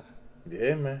cancer.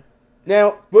 Yeah, man.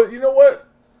 Now, but you know what?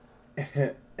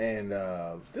 And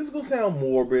this is going to sound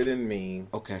morbid and mean.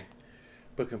 Okay.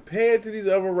 But compared to these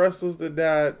other wrestlers that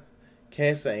died,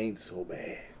 cancer ain't so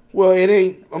bad. Well, it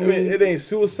ain't. I mean, it ain't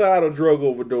suicide or drug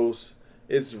overdose.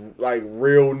 It's like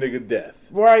real nigga death.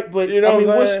 Right, but you know what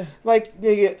I'm saying?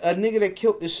 A nigga that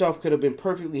killed himself could have been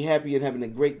perfectly happy and having a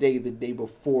great day the day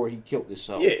before he killed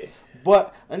himself. Yeah.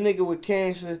 But a nigga with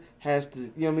cancer has to,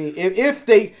 you know what I mean? If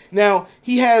they, now,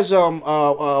 he has,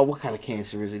 what kind of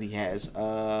cancer is it he has?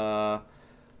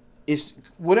 It's,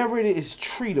 whatever it is,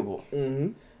 treatable.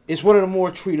 Mm-hmm. It's one of the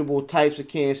more treatable types of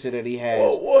cancer that he has.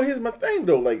 Well, here's my thing,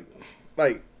 though.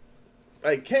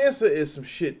 Like cancer is some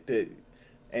shit that,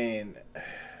 and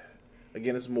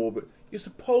again, it's more, but you're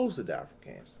supposed to die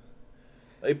from cancer.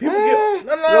 Like, people get,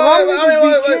 a lot of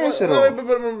niggas beat cancer, though. But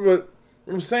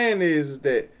what I'm saying is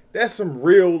that that's some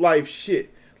real life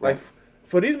shit. Like,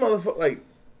 for these motherfuckers, like,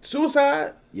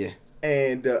 suicide. Yeah.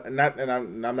 And I'm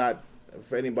not,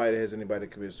 for anybody that has anybody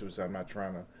that committed suicide, I'm not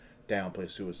trying to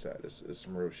downplay suicide. It's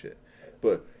some real shit.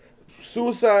 But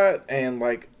suicide and,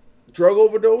 like, drug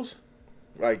overdose,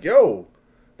 like, yo,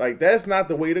 Like, that's not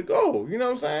the way to go. You know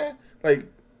what I'm saying? Like,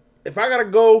 if I gotta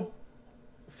go,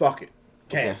 fuck it.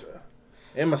 Cancer.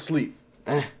 In my sleep.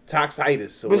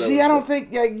 Toxitis. But see, I don't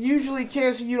think, like, usually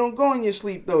cancer, you don't go in your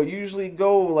sleep, though. You usually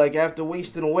go, like, after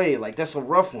wasting away. Like, that's a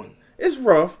rough one. It's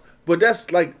rough, but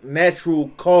that's, like, natural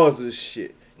causes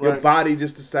shit. Your body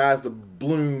just decides to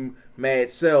bloom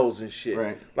mad cells and shit.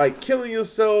 Right. Like, killing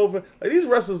yourself. Like, these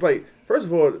wrestlers, like, first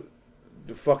of all,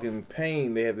 the fucking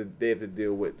pain they have to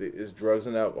deal with is drugs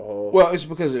and alcohol. Well, it's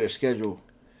because of their schedule.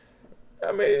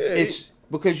 I mean, it's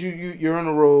because you're on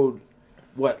the road,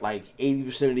 what, like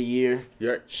 80% of the year.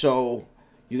 Yeah. So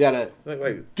you gotta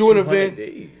like do an event.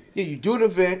 Days. Yeah, you do an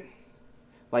event,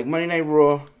 like Monday Night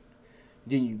Raw.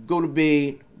 Then you go to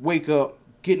bed, wake up,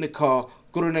 get in the car,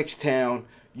 go to the next town.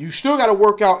 You still gotta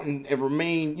work out and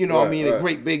remain, you know what I mean, a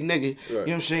great big nigga. Right. You know what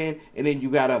I'm saying? And then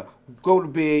you gotta go to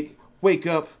bed, wake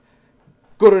up,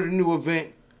 go to the new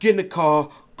event, get in the car,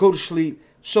 go to sleep.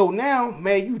 So now,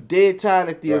 man, you dead tired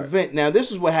at the event. Now, this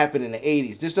is what happened in the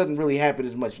 80s. This doesn't really happen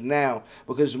as much now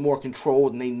because it's more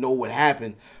controlled and they know what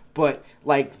happened. But,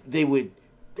 like, they would,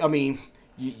 I mean,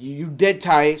 you dead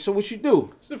tired, so what you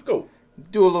do? Sniff coke.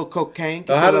 Do a little cocaine.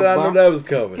 How did I know that was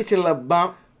coming? Get your little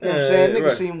bump. You know what I'm saying?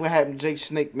 Niggas seen what happened to Jake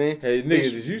Snake, man. Hey,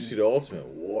 nigga, did you see The Ultimate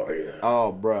Warrior?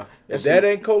 Oh, bruh. If that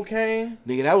ain't cocaine?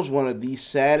 Nigga, that was one of the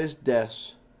saddest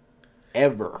deaths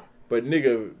ever. But,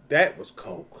 nigga, that was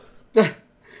coke.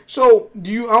 So, I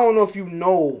don't know if you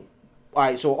know,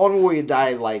 alright, so Ultimate Warrior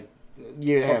died like a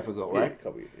year and a half ago, right? Yeah, a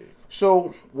couple years.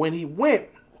 So, when he went,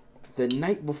 the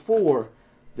night before,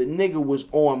 the nigga was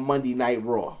on Monday Night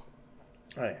Raw.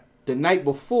 Oh, yeah. The night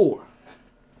before.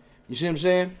 You see what I'm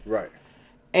saying? Right.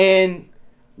 And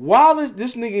while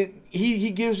this nigga,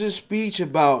 he gives this speech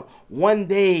about one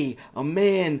day a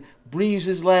man breathes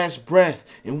his last breath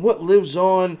and what lives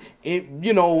on,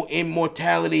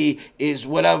 immortality is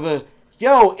whatever.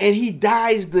 Yo, and he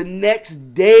dies the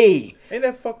next day. Ain't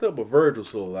that fucked up? But Virgil's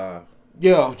still alive.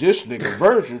 Yo, this nigga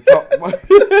Virgil talk about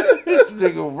this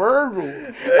nigga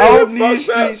Virgil out in these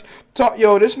streets.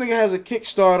 Yo, this nigga has a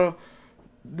Kickstarter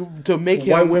to make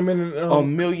him white women a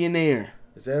millionaire.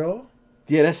 Is that all?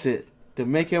 Yeah, that's it. To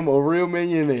make him a real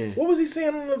millionaire. What was he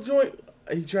saying on the joint?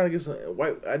 He trying to get some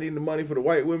white. I need the money for the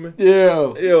white women.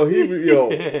 Yeah.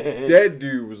 That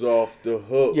dude was off the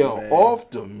hook. Yo, man. off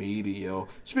the media, yo.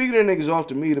 Speaking of niggas off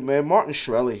the media, man, Martin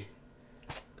Shkreli.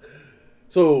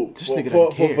 So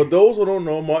for those who don't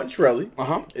know, Martin Shkreli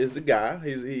is the guy.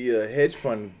 He's a hedge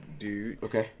fund dude.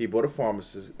 Okay. He bought a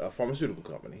pharmaceutical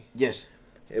company. Yes.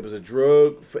 It was a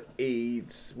drug for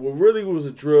AIDS. Well, really, it was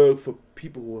a drug for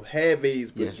people who have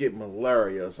AIDS but get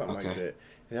malaria or something like that.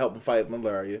 To help them fight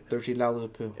malaria. $13 a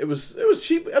pill. It was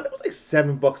cheap. I think it was like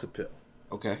 $7 a pill.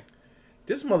 Okay.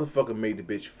 This motherfucker made the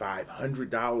bitch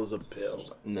 $500 a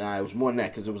pill. Nah, it was more than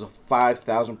that because it was a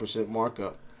 5,000%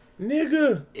 markup.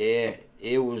 Nigga. Yeah,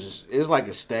 it was like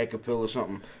a stack of pill or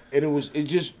something, and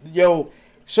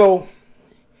so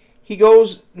he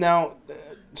goes now.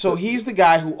 So he's the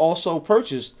guy who also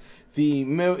purchased the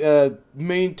 $2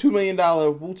 million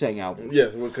Wu-Tang album. Yeah,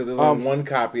 because there's only one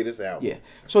copy of this album. Yeah.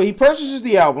 So he purchases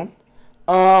the album,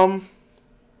 and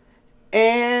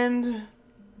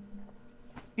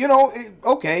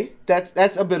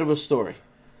that's a bit of a story.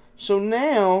 So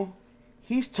now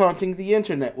he's taunting the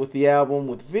internet with the album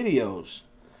with videos.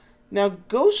 Now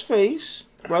Ghostface,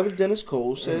 brother Dennis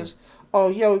Cole, says, "Oh,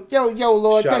 yo,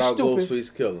 Lord, Shout that's out stupid.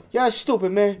 Ghostface Killer. Yeah, that's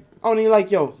stupid, man. I don't even like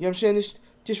yo. You know what I'm saying?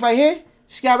 This right here,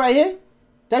 this guy right here.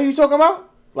 That who you talking about?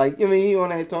 Like, he on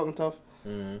there talking tough.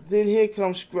 Mm-hmm. Then here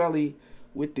comes Shkreli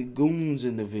with the goons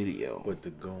in the video. With the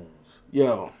goons.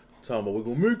 Yo. Talking about, we're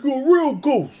gonna make you a real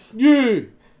ghost. Yeah.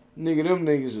 Nigga, them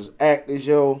niggas was actors,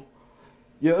 yo.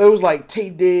 Yo, it was like Tay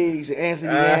Diggs and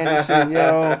Anthony Anderson,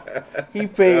 yo. He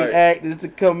paid actors to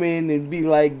come in and be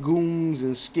like goons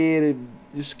and scared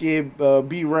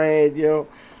B-Rad, yo.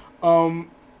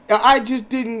 I just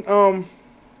didn't, I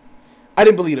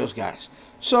didn't believe those guys.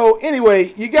 So,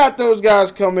 anyway, you got those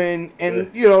guys coming, and,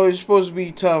 it's supposed to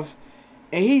be tough.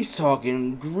 And he's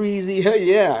talking greasy. Hey,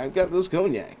 yeah, I've got this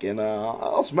cognac, and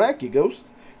I'll smack you,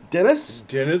 Ghost. Dennis?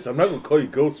 Dennis? I'm not going to call you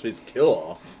Ghostface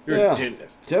Killer. You're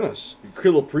Dennis. Dennis.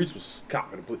 Killer Priest was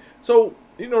copping the police. So,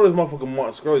 this motherfucker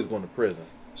Martin Shkreli's going to prison.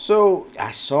 So,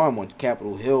 I saw him on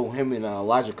Capitol Hill, him and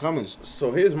Elijah Cummings.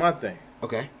 So, here's my thing.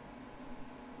 Okay.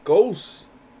 Ghosts.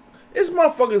 It's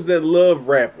motherfuckers that love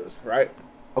rappers, right?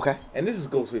 Okay. And this is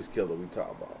Ghostface Killer we talk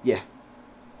about. Yeah.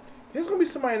 There's going to be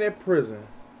somebody in that prison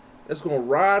that's going to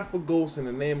ride for Ghost in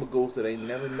the name of Ghost that ain't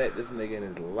never met this nigga in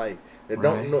his life. That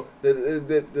don't know.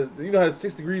 That you know how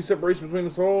 6 degrees separation between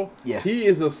us all? Yeah. He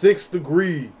is a 6th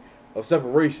degree of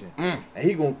separation. And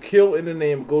he going to kill in the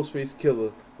name of Ghostface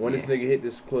Killer when this nigga hit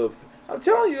this club. I'm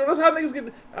telling you, that's how niggas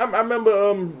get. I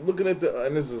remember looking at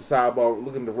and this is a sidebar,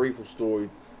 looking at the Rayful story.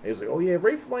 It was like, oh yeah,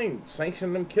 Rayful ain't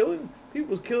sanctioning them killings.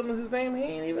 People was killing his name. He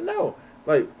ain't even know.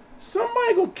 Like,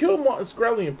 somebody gonna kill Martin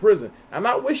Shkreli in prison. I'm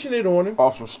not wishing it on him.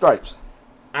 Off some stripes.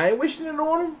 I ain't wishing it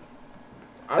on him.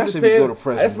 I'm that's just if saying, he go to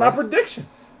prison. that's my prediction.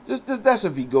 That's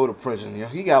if he go to prison. Yeah,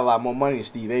 he got a lot more money than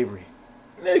Steve Avery.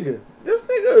 Nigga, this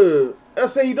nigga.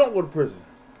 Let's say he don't go to prison.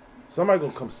 Somebody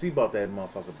gonna come see about that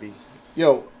motherfucker, B.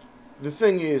 Yo, the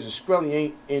thing is, Shkreli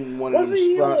ain't in one of them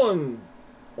spots. Was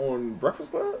he on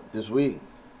Breakfast Club this week?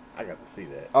 I got to see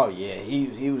that. Oh yeah,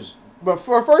 he was. But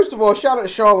first of all, shout out to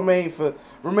Charlamagne for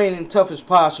remaining tough as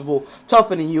possible,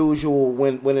 tougher than usual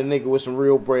when a nigga with some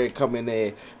real bread come in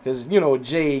there. Because,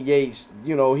 Jay Yates,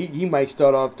 he might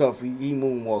start off tough. He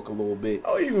moonwalk a little bit.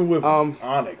 Oh, even with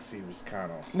Onyx, he was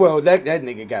kind of. Well, that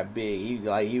nigga got big. He was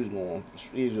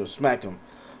gonna smack him.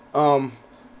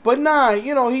 But nah,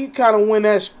 he kind of went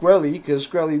at Shkreli because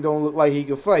Shkreli don't look like he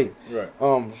can fight. Right.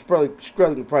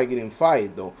 Shkreli can probably get him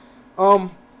fired though.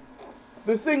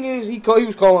 The thing is, he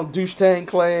was calling Douche Tang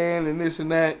Clan and this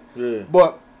and that. Yeah.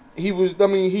 But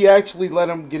he actually let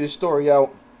him get his story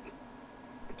out.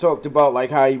 Talked about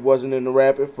like how he wasn't in the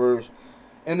rap at first,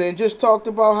 and then just talked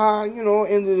about how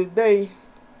end of the day,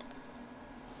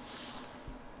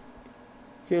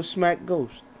 he'll smack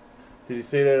Ghost. Did he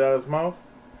say that out of his mouth?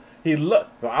 He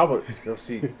looked. I would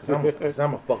see because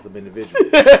I'm a fucked up individual.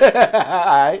 All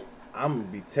right. I'm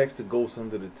gonna be texting Ghost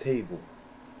under the table.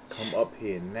 Come up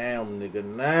here now, nigga,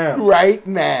 now. Right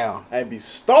now. And be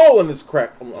stalling this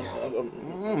crack.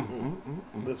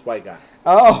 This white guy.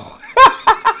 Oh.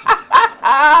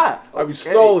 I be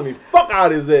stalling him. Fuck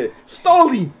out his head. Stall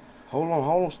him. Hold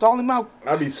on. Stall him out.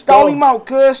 I be stall him out,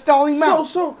 cuz. Stall him out.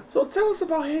 So tell us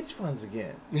about hedge funds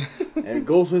again. And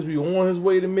Ghost was be on his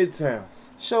way to Midtown.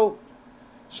 So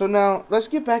now, let's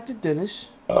get back to Dennis.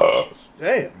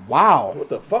 Damn. Wow. What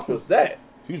the fuck was that?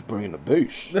 He's bringing the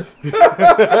bass.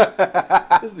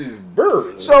 It's these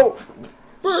birds. So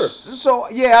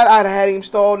yeah, I'd had him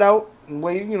stalled out and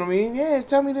waiting. You know what I mean? Yeah,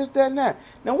 tell me this, that, and that.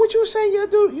 Now, what you say you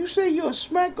do? You say you're a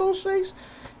smack Ghostface?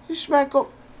 You smack go?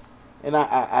 And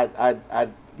I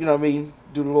you know what I mean?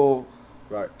 Do the little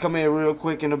right. Come here real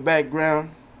quick in the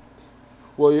background.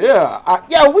 Well, yeah.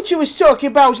 What you was talking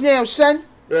about now, son?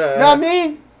 Yeah. Know what I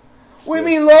mean? What you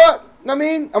mean, Lord? Know what I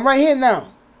mean? I'm right here now.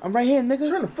 I'm right here, nigga.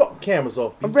 Turn the fucking cameras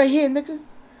off. I'm right here, nigga.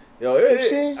 Yo,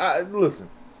 listen.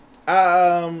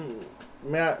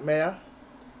 May I?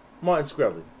 Martin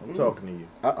Shkreli, I'm talking to you.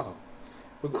 I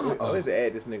like to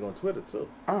add this nigga on Twitter, too.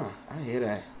 I hear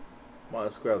that.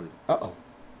 Martin Shkreli.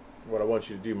 What I want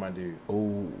you to do, my dude.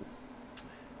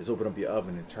 Is open up your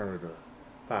oven and turn it to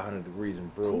 500 degrees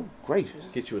and brew. Cool. Gracious.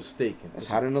 Get you a steak. That's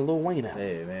hotter than a Lil Wayne out.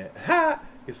 Hey, man.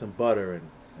 Get some butter and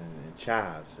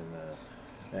chives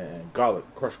and garlic,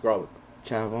 crushed garlic.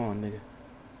 Chive on, nigga.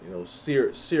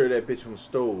 Sear that bitch on the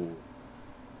stove.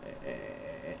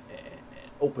 And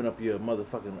open up your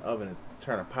motherfucking oven and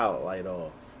turn a pilot light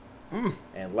off.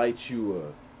 And light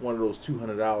you one of those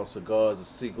 $200 cigars, a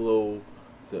Siglo.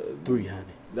 $300.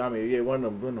 I mean, yeah, one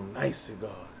of them nice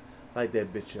cigars. Light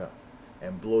that bitch up.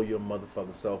 And blow your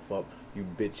motherfucking self up, you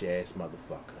bitch ass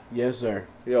motherfucker. Yes, sir.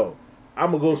 Yo,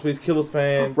 I'm a Ghostface Killer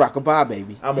fan. Rockabye,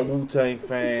 baby. I'm a Wu-Tang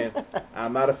fan.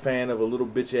 I'm not a fan of a little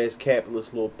bitch ass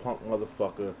capitalist little punk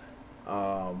motherfucker.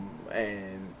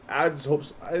 And I just hope.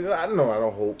 I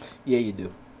don't hope. Yeah, you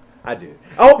do. I do.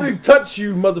 I hope they touch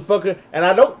you, motherfucker, and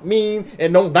I don't mean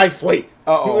in no nice way.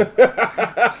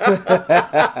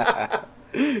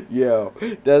 Yo,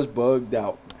 that's bugged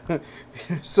out.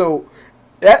 So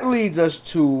that leads us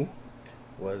to.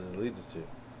 What does it lead us to?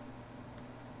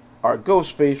 Our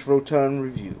Ghostface Rotund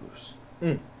reviews.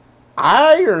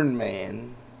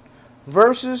 Ironman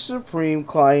versus Supreme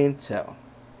Clientele.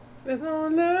 There's no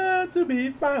love to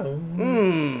be found.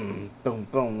 Boom,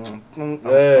 boom.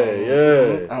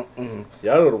 Yeah.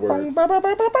 Y'all know the words.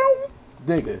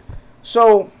 Nigga.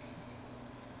 So,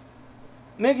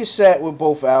 nigga sat with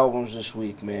both albums this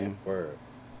week, man. Word.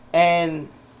 And,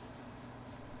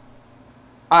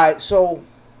 alright, so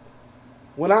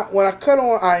when I cut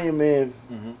on Ironman,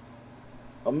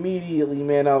 immediately,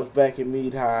 man, I was back at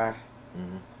Mead High.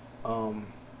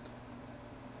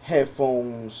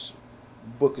 Headphones,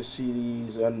 book of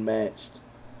CDs, unmatched,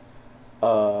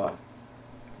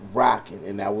 rocking,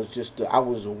 and I was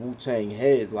a Wu-Tang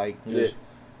head, like just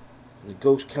the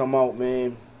Ghost come out,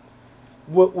 man.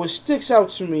 What sticks out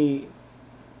to me,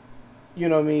 you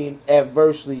know what I mean,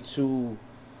 adversely to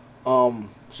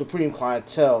Supreme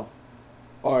Clientele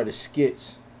are the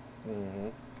skits.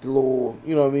 The little,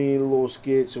 you know what I mean, the little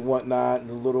skits and whatnot, and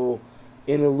the little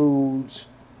interludes.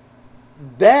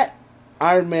 that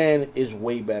Ironman is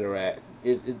way better at.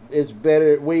 It's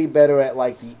way better at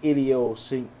like the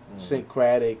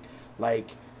idiosyncratic,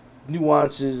 like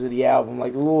nuances of the album,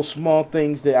 like the little small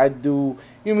things that I do.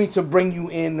 You mean to bring you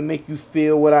in to make you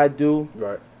feel what I do?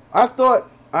 Right. I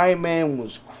thought Iron Man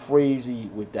was crazy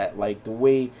with that, like the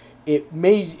way it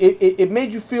made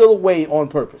you feel a way on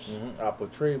purpose. Mm-hmm. I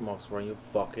put trademarks around your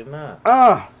fucking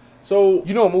eye. So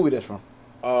you know what movie that's from?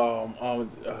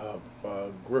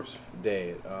 Griff's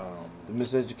dad. The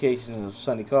Miseducation of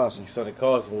Sonny Carson. Sonny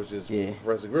Carson, which is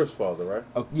Professor Griff's father, right?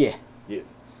 Oh yeah. Yeah.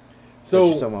 So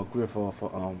you're talking about Griff off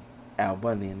of Al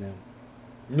Bundy and them.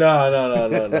 No.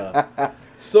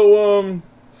 So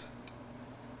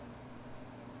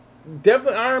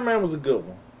definitely Iron Man was a good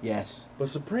one. Yes. But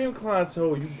Supreme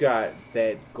Clientele, you got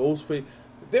that Ghostface.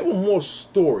 There were more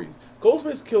stories.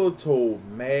 Ghostface Killer told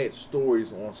mad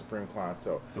stories on Supreme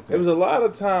Clientele. Okay. There was a lot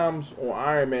of times on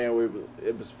Iron Man where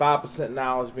it was 5%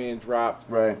 knowledge being dropped.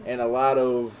 Right. And a lot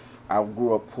of... I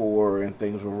grew up poor and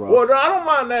things were rough. Well, no, I don't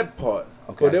mind that part.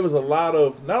 Okay. But there was a lot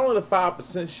of, not only the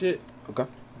 5% shit, okay,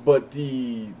 but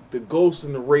the ghost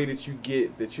and the ray that you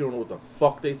get that you don't know what the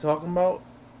fuck they talking about.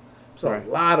 So right. A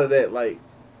lot of that, like,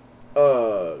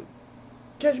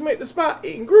 catch me at the spot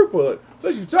eating grouper. Like,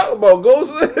 what you talking about,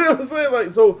 ghosts? You know what I'm saying?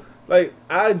 Like, so... Like,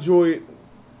 I enjoyed,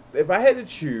 if I had to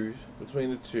choose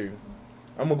between the two,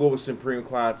 I'm going to go with Supreme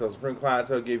Clientele. Supreme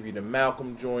Clientele gave you the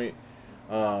Malcolm joint.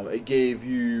 It gave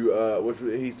you, which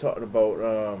he's talking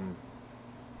about,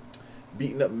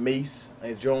 beating up Mace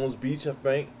and Jones Beach, I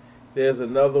think. There's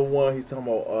another one he's talking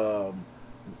about,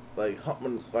 like,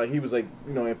 humping, like, he was, like,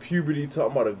 you know, in puberty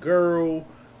talking about a girl.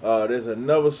 There's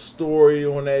another story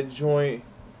on that joint.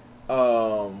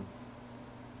 Oh,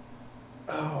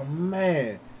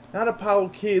 man. Not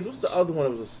Apollo Kids. What's the other one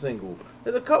that was a single?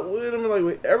 There's a couple of them,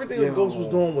 like, everything the Ghost was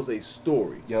doing was a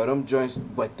story. Yo, them joints,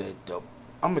 but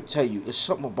I'm going to tell you, it's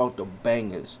something about the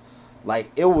bangers. Like,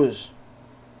 it was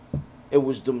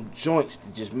them joints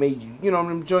that just made you, you know,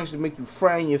 them joints that make you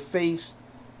fry in your face.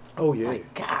 Oh, yeah.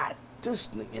 Like, God, this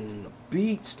nigga, and in the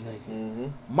beats, nigga. Mm-hmm.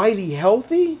 Mighty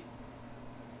Healthy?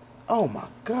 Oh, my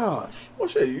gosh. Well,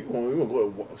 shit, you want to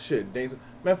go, shit, Danja.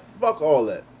 Man, fuck all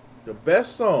that. The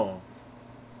best song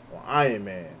on Iron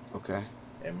Man, okay,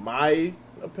 in my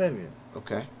opinion,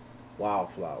 okay,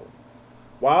 Wildflower.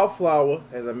 Wildflower,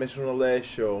 as I mentioned on the last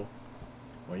show,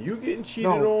 when you getting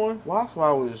cheated on,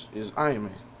 Wildflower is Iron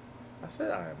Man. I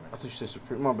said Iron Man. I thought you said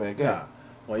Supreme. My bad. Nah,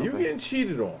 when you getting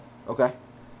cheated on, okay,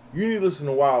 you need to listen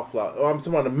to Wildflower. Oh, I'm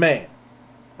talking about the man.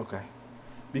 Okay,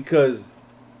 because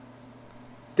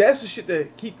that's the shit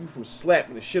that keep you from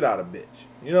slapping the shit out of bitch.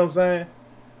 You know what I'm saying?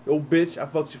 Yo, bitch, I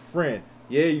fucked your friend.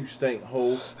 Yeah, you stink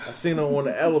hoe. I seen her on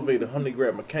the elevator. Honey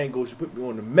grabbed my Kango. She put me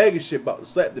on the mega shit about to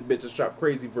slap the bitch and drop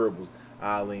crazy verbals.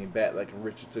 I lean back like a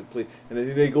Richard took place. And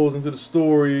then he goes into the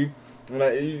story. And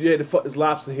you had to fuck this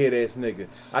lobster head ass nigga.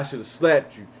 I should have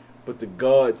slapped you. But the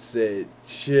guard said,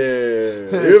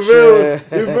 chill. You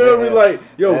feel me? Like,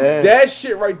 yo, that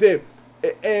shit right there.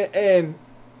 And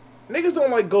niggas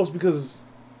don't like Ghost because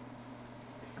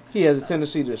he has a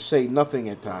tendency to say nothing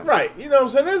at times. Right. You know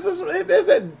what I'm saying? There's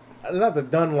that, not the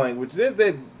done language. There's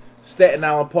that Staten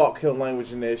Island Park Hill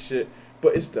language in that shit.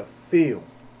 But it's the feel.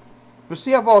 But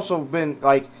see, I've also been,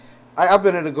 like, I've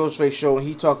been at a Ghostface show and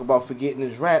he talked about forgetting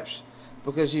his raps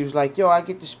because he was like, yo, I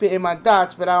get to spit in my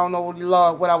dots, but I don't know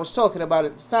what I was talking about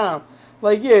at the time.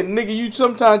 Like, yeah, nigga, you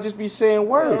sometimes just be saying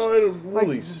words.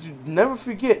 Like, never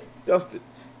forget. Dusted.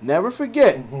 Never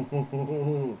forget.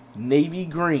 Navy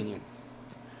Green.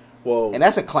 Well, and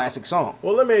that's a classic song.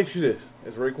 Well, let me ask you this.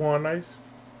 Is Raekwon nice?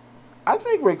 I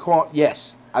think Raekwon,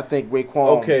 yes. I think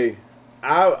Raekwon. Okay.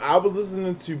 I was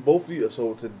listening to both of you.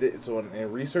 So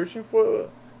in researching for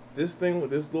this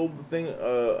little thing,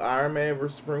 Iron Man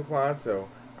versus Supreme Clientele,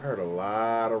 I heard a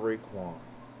lot of Raekwon.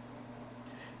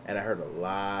 And I heard a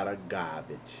lot of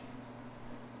garbage.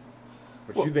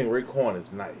 But you think Raekwon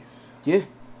is nice? Yeah.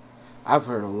 I've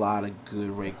heard a lot of good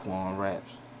Raekwon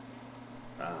raps.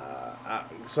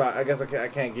 So I guess I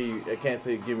can't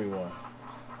tell you give me one.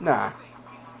 Nah.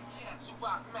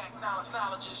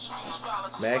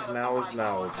 Mac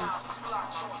knowledge.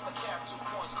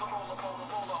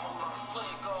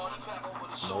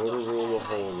 Motorola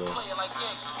Holder.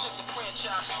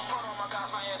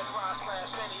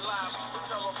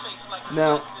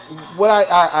 Now, what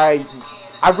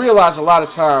I realize a lot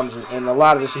of times, and a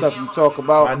lot of the stuff you talk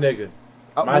about. My nigga.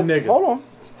 Hold on.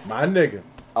 My nigga.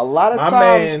 A lot of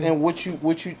times, and what you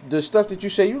the stuff that you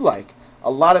say you like, a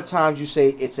lot of times you say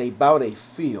it's about a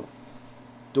feel.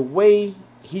 The way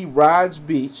he rides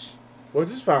beats, which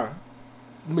is fine,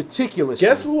 meticulously.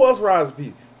 Guess who else rides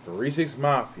beats? 3 6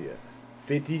 Mafia,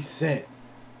 50 Cent.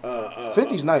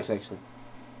 50's nice, actually.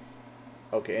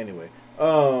 Okay, anyway.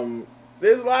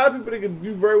 There's a lot of people that can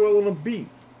do very well on a beat.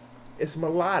 It's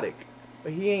melodic.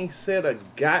 But he ain't said a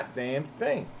goddamn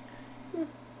thing.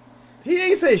 He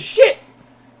ain't said shit.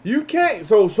 You can't.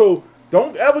 So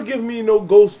don't ever give me no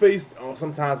Ghostface. Oh,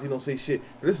 sometimes he don't say shit.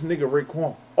 This nigga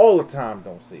Raekwon all the time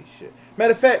don't say shit.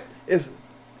 Matter of fact, it's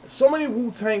so many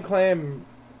Wu-Tang Clan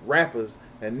rappers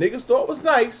that niggas thought was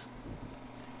nice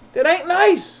that ain't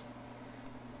nice.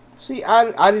 See,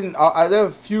 I didn't. There are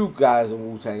a few guys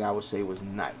in Wu-Tang I would say was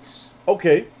nice.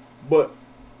 Okay, but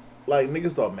like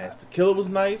niggas thought Master Killer was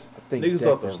nice. I think niggas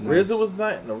thought the RZA was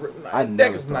nice. No, I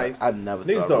never thought nice. I never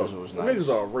niggas thought RZA was nice. Niggas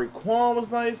thought Raekwon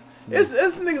was nice. It's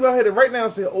niggas out here that right now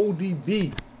say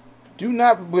ODB. Do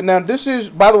not. But now this is,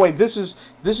 by the way, this is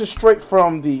straight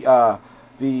from the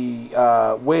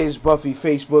Where's Buffy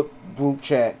Facebook group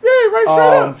chat. Yeah,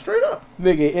 right, straight up.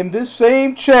 Nigga, in this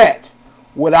same chat,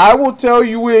 what I will tell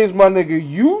you is, my nigga,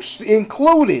 you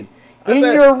included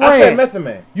your rant. I said Method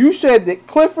Man. You said that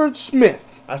Clifford Smith.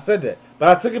 I said that, but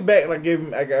I took it back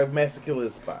and I gave Master Killer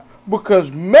his spot.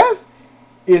 Because Meth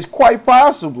is quite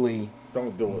possibly,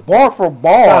 don't do it, bar for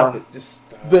bar,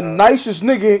 the nicest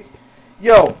nigga.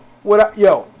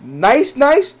 Nice.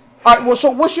 All right, well, so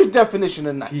what's your definition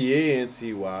of nice?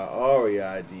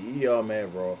 P-A-N-T-Y-R-E-I-D-E, all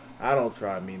man raw. I don't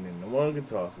try meaning the one can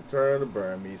toss it, turn to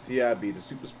burn me, C-I-B, the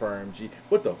super sperm G.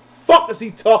 What the fuck is he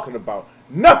talking about?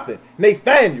 Nothing.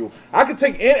 Nathaniel. I could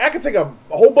take a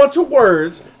whole bunch of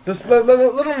words. Just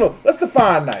let's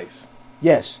define nice.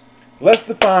 Yes. Let's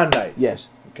define nice. Yes.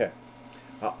 Okay.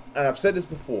 And I've said this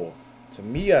before. To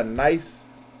me, a nice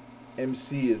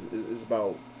MC is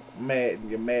about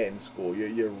your Madden score.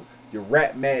 Your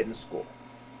rap Madden score.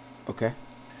 Okay.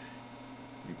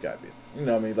 You got it. You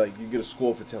know what I mean? Like, you get a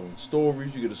score for telling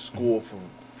stories. You get a score for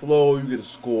flow. You get a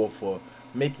score for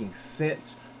making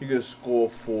sense. You get a score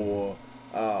for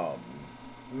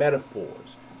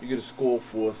metaphors. You get a score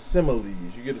for similes.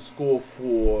 You get a score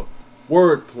for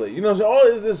wordplay. You know what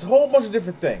I'm saying? There's a whole bunch of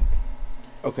different things.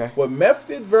 Okay. What Meth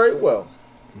did very well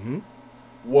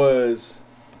was...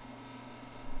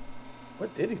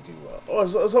 What did he do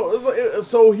well?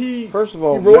 So he... First of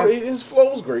all, his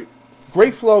flow was great.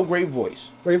 Great flow, great voice.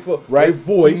 Great flow, right? Great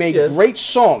voice. He made great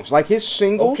songs, like his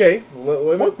singles. Okay,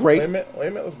 wait a minute. Great. Wait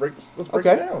a minute. Let's break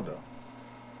it down, though.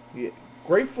 Yeah,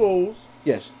 great flows.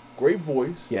 Yes. Great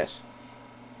voice. Yes.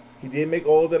 He did make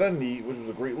All That I Need, which was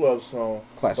a great love song.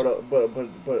 Classic. But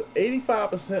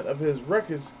 85% of his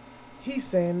records, he's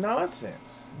saying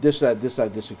nonsense. This I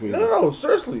disagree with. No,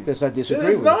 seriously. This I disagree with.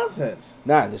 This is nonsense.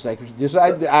 Nah,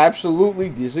 I absolutely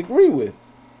disagree with.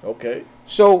 Okay.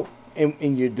 So,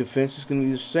 in your defense, it's going to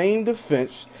be the same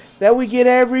defense that we get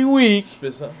every week.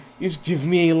 Spit something. You just give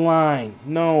me a line.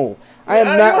 No. I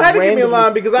am not you had to give me a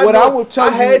line because I had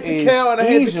to count and I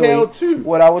had to count too.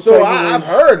 What I would tell you I've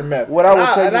heard Meth. What I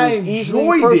would tell you is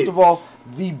easily, first of all,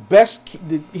 the best.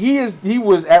 He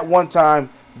was at one time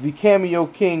the cameo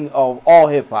king of all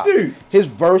hip hop. Dude, his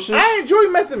verses. I enjoy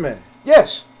Method Man.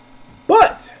 Yes,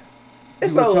 but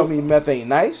you gonna tell me Meth ain't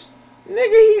nice?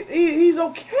 Nigga, he's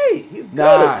okay. He's good.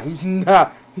 Nah, he's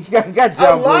not. He got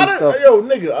John Boy stuff.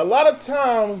 A lot of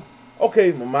times,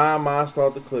 okay, my mind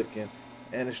started clicking,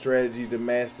 and the strategy, the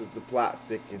masters, the plot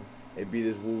thicken. It be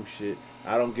this woo shit.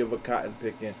 I don't give a cotton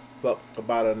picking. Fuck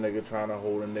about a nigga trying to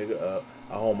hold a nigga up.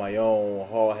 I hold my own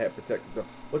hard hat protector.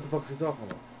 What the fuck is he talking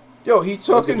about? Yo, he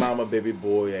talking. Mama, baby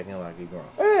boy, acting like he grown.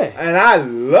 Hey. And I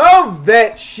love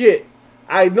that shit.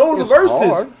 I know the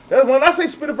verses. That's when I say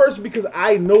spit a verse because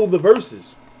I know the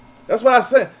verses. That's what I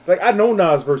said. Like, I know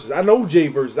Nas verses. I know Jay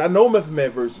verses. I know Method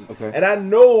Man verses. Okay. And I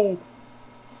know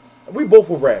we both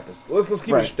were rappers. Let's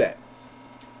keep it stat.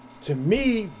 To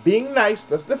me, being nice,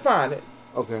 let's define it.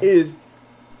 Okay. Is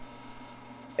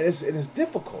and it's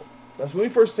difficult. That's when we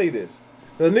first say this.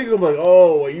 The niggas be like,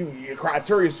 oh, your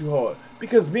criteria is too hard.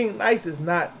 Because being nice is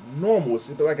not normal. It's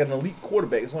like an elite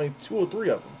quarterback. It's only 2 or 3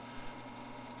 of them.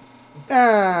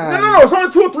 No. It's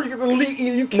only 2 or 3 elite.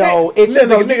 You can't. No, it's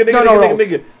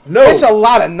nigga. No, it's a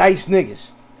lot of nice niggas.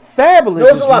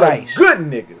 Fabulous is a lot nice. Of good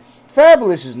niggas.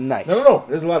 Fabulous is nice. No.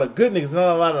 There's a lot of good niggas,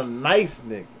 not a lot of nice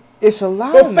niggas. It's a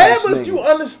lot of nice niggas. But Fabulous, you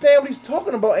understand what he's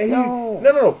talking about. And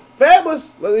no.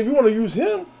 Fabulous, like, if you want to use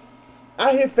him,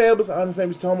 I hear Fabulous. I understand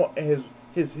what he's talking about, and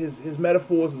his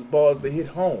metaphors, his bars, they hit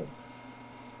home.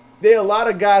 There are a lot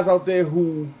of guys out there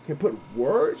who can put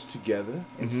words together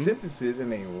and sentences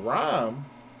and they rhyme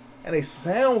and they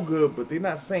sound good, but they're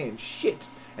not saying shit.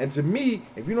 And to me,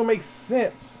 if you don't make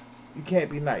sense, you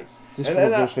can't be nice. This is for a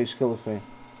Ghostface Killer fan.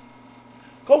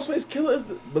 Ghostface Killer is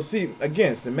but see,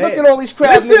 again, it's the man. Look at all these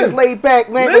crowd niggas laid back,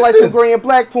 landing like some gray and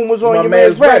black Pumas on your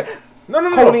man's back.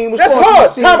 Codeine was That's forced hard. on the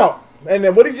scene. Time out. And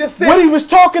then what he just said. What he was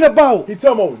talking about. He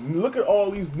talking about, look at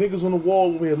all these niggas on the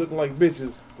wall over here looking like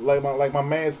bitches. Like my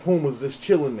man's Puma's just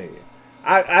chilling there.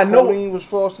 I know. Codeine was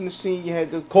forced in the scene. You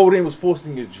had the... Codeine was forced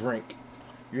in your drink.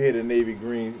 You had a navy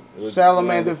green.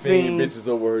 Salamander Fiend. Bitches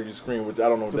overheard you scream, which I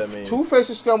don't know what that means. Two-Face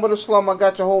scum with a slum. I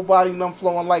got your whole body numb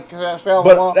flowing like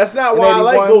But that's not why I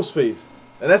like Ghostface.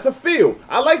 And that's a feel.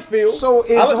 I like feel. So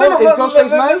is Ghostface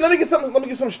nice? Let me get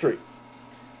something straight.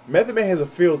 Method Man has a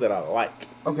feel that I like.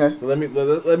 Okay. So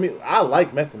let me. I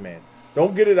like Method Man.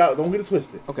 Don't get it out. Don't get it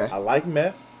twisted. Okay. I like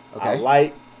Meth. Okay. I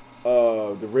like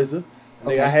the RZA.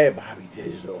 Okay. I had Bobby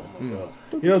Digital. Oh my God.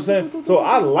 You know what I'm saying? So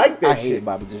I like that shit. I hated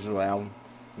Bobby Digital album.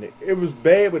 It was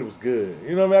bad, but it was good.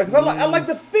 You know what I mean? Because I like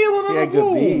the feeling of the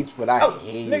good beats, but I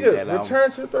hated that album. Return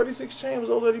to the 36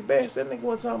 Chambers, Old Dirty Bastard. That nigga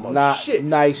one time about not shit.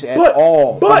 Nice at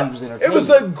all, but he was entertaining. It was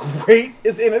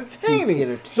it's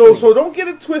entertaining. So don't get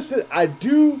it twisted. I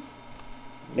do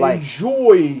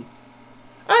enjoy.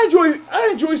 I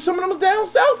enjoy some of them down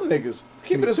south niggas.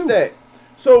 Keep it a stack.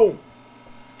 So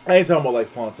I ain't talking about like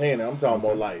Fontana. I'm talking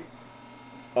about like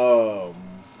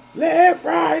left,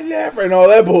 right, and all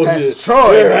that bullshit. That's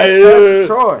Troy. That's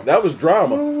Troy. That was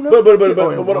drama.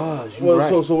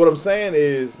 So what I'm saying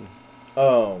is,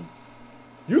 there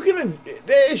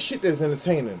is shit that's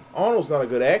entertaining. Arnold's not a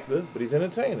good actor, but he's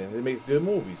entertaining. He makes good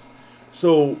movies.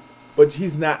 So, but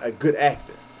he's not a good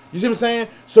actor. You see what I'm saying?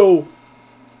 So,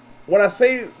 when I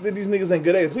say that these niggas ain't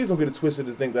good actors, please don't get it twisted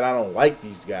to think that I don't like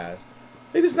these guys.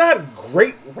 They're just not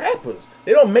great rappers.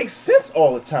 They don't make sense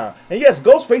all the time. And yes,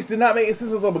 Ghostface did not make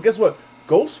sense at all, but guess what?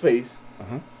 Ghostface,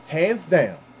 hands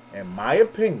down, in my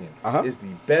opinion, is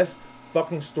the best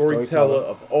fucking storyteller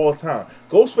of all time.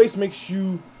 Ghostface makes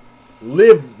you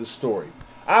live the story.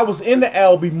 I was in the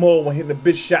Albee Mall when hitting the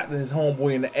bitch shot his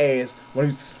homeboy in the ass when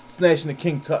he was snatching the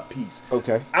King Tut piece.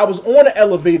 Okay. I was on the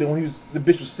elevator when the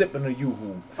bitch was sipping a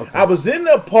Yoo-Hoo. Okay. I was in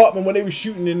the apartment when they were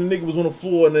shooting and the nigga was on the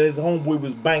floor and his homeboy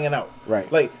was banging out.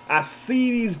 Right. Like, I see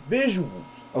these visuals.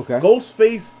 Okay.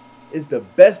 Ghostface is the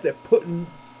best at putting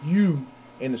you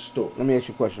in the story. Let me ask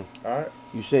you a question. All right.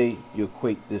 You say you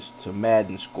equate this to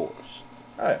Madden scores.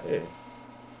 All right, yeah.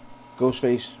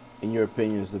 Ghostface, in your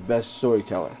opinion, is the best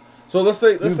storyteller. So let's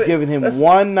say you've given him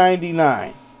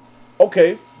 199.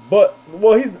 Okay. But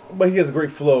he has a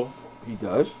great flow. He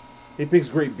does. He picks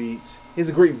great beats. He has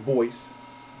a great voice.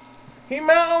 He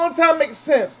might all the time make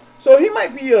sense. So he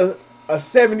might be a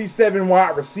 77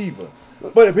 wide receiver.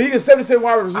 But if he's a 77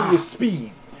 wide receiver with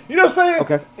speed. You know what I'm saying?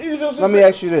 Okay. Let me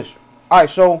ask you this. All right,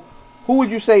 so who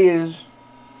would you say is,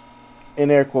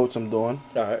 in air quotes I'm doing,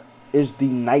 all right, is the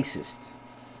nicest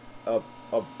of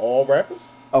all rappers?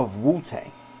 Of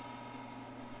Wu-Tang.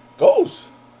 Ghost.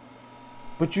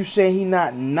 But you say he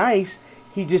not nice.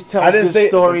 He just tells good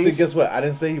stories. See, guess what? I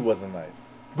didn't say he wasn't nice.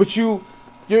 But you're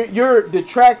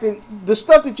detracting the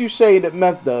stuff that you say that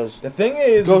Meth does. The thing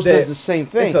is, Ghost does the same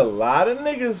thing. It's a lot of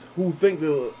niggas who think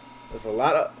there's a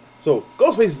lot of. So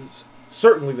Ghostface is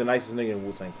certainly the nicest nigga in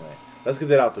Wu-Tang Clan. Let's get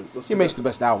that out there. He makes the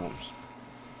best albums.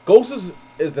 Ghost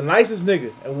is the nicest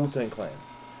nigga in Wu-Tang Clan.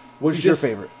 What's your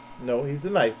favorite? No, he's the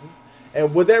nicest.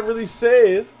 And what that really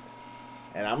says,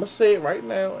 and I'm gonna say it right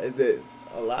now, is that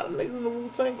a lot of niggas in the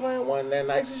Wu-Tang Clan wasn't that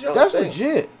nice as y'all That's think.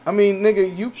 Legit. I mean,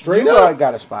 nigga, you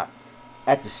got a spot.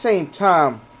 At the same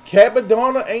time,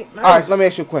 Capadonna ain't nice. All right, let me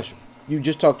ask you a question. You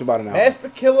just talked about an album. Master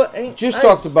Killer ain't just nice.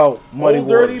 Talked about Muddy Old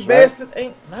Waters, Dirty Bastard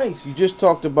ain't nice. You just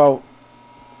talked about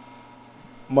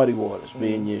Muddy Waters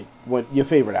being your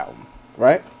favorite album,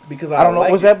 right? Because I don't know.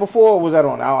 Was that before or was that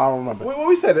on? I don't remember.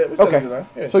 We said it.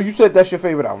 Okay. So you said that's your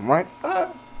favorite album, right?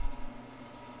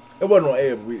 It wasn't on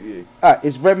air, but yeah. All right.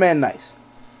 Is Redman nice?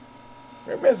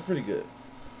 Redman's pretty good.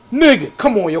 Nigga,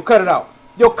 come on, yo, cut it out.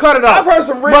 Yo, cut it out. I've heard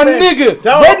some Redman. My nigga,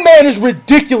 Redman is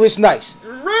ridiculous nice.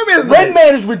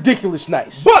 Redman is ridiculous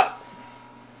nice. But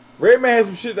Redman has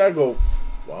some shit that I go,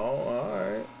 well, all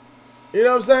right. You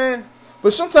know what I'm saying?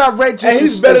 But sometimes Red just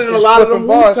he's better than a lot of them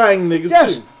Wu-Tang niggas.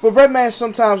 Yes, too. But Redman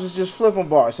sometimes is just flipping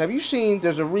bars. Have you seen?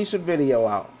 There's a recent video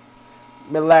out.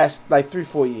 It lasts like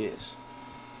 3-4 years.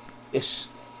 It's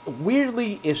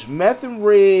weirdly it's Meth and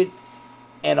Red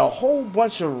and a whole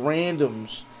bunch of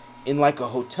randoms in like a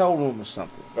hotel room or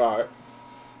something. All right.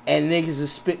 And niggas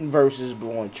is spitting verses,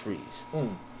 blowing trees.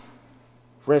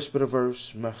 Red spit a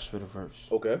verse, Meth spit a verse.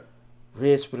 Okay.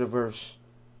 Red spit a verse,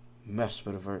 Meth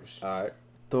spit a verse. All right.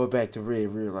 Throw it back to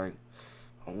Red. Red like,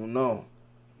 I don't know.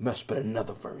 Meth spit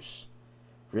another verse.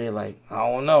 Red like, I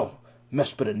don't know. Meth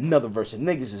spit another verse. And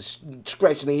niggas is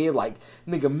scratching their head like,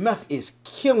 nigga, Meth is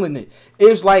killing it. It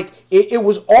was like, it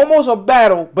was almost a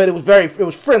battle, but it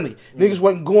was friendly. Niggas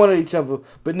wasn't going at each other,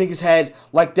 but niggas had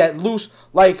like that loose,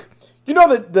 like, You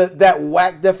know that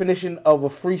whack definition of a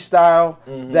freestyle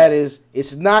that is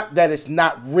it's not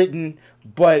written,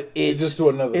 but it's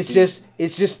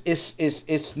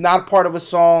not part of a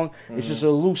song. It's just a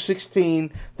loose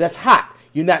 16 that's hot.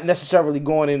 You're not necessarily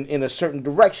going in a certain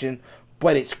direction,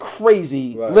 but it's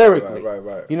crazy lyrically.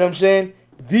 Right. You know what I'm saying?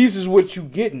 These is what you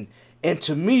getting. And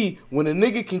to me, when a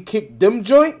nigga can kick them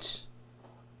joints,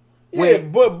 but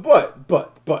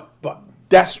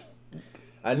that's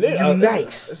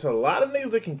nice. It's a lot of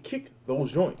niggas that can kick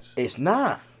those joints. It's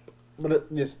not. But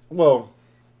it's a lot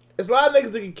of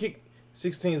niggas that can kick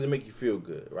 16s and make you feel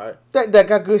good, right? That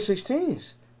got good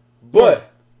 16s. But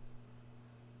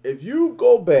if you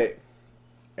go back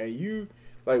and you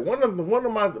like one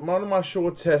of my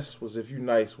short tests was if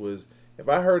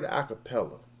I heard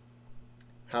acapella,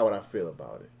 how would I feel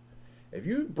about it? If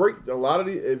you break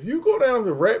if you go down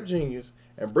to Rap Genius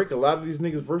and break a lot of these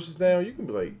niggas verses down, you can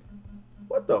be like,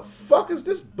 what the fuck is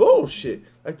this bullshit?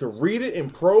 Like to read it in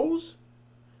prose.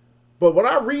 But when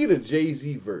I read a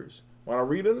Jay-Z verse, when I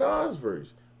read a Nas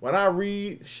verse, when I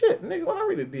read a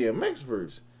DMX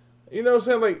verse, you know what I'm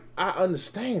saying? Like, I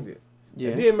understand it.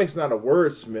 Yeah. And DMX not a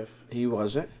wordsmith. He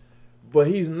wasn't. But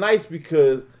he's nice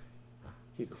because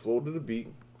he could flow to the beat.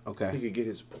 Okay. He could get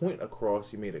his point across.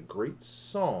 He made a great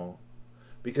song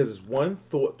because it's one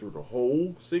thought through the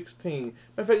whole 16.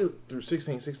 In fact, through 3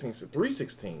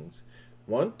 16s.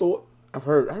 One thought. I've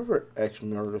heard X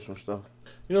murder some stuff.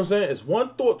 You know what I'm saying? It's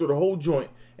one thought through the whole joint,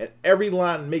 and every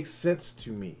line makes sense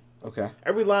to me. Okay.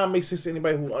 Every line makes sense to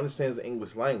anybody who understands the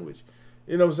English language.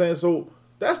 You know what I'm saying? So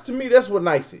to me, that's what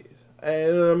nice is. And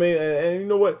you know what I mean? And you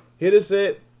know what? Hit us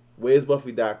at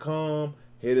where'sbuffy.com.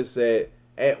 Hit us at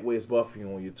where'sbuffy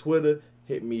on your Twitter.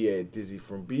 Hit me at Dizzy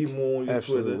from B-More on your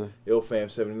Absolutely. Twitter.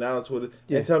 IllFam79 on Twitter.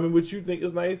 Yeah. And tell me what you think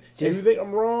is nice. Yeah. If you think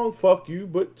I'm wrong, fuck you.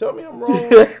 But tell me I'm wrong. You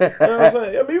know what I'm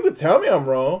saying? I mean, you can tell me I'm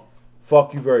wrong.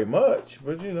 Fuck you very much.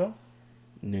 But you know.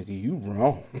 Nigga, you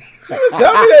wrong. You can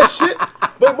tell me that shit.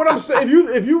 But what I'm saying,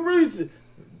 if you really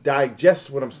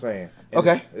digest what I'm saying,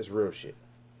 okay, it's real shit.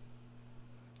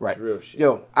 Right. It's real shit.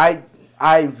 Yo,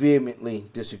 I vehemently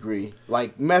disagree.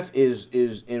 Like, Meth is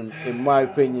in my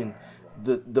opinion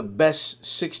the best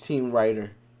 16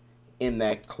 writer in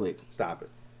that clique. Stop it.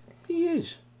 He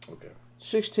is. Okay.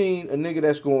 16, a nigga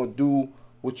that's going to do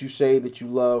what you say that you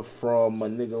love from a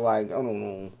nigga like, I don't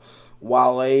know,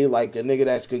 Wale, like a nigga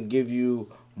that's going to give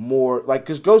you more, like,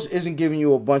 because Ghost isn't giving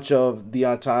you a bunch of the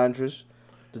entendres,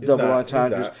 double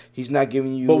entendres. He's not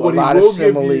giving you a lot of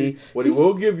simile. What he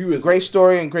will give you is great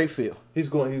story and great feel. He's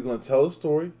going to tell a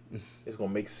story. It's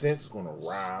going to make sense. It's going to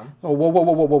rhyme. Oh,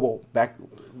 whoa. Back.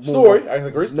 Story. I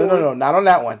a great story. No, not on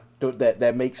that one.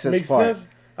 That makes sense. Makes sense.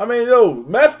 I mean, yo,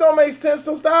 Meth don't make sense,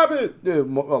 so stop it. Dude,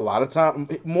 a lot of time,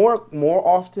 more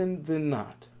often than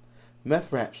not,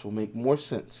 Meth raps will make more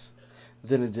sense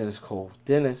than a Dennis Cole.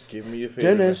 Dennis. Give me your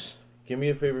favorite. Give me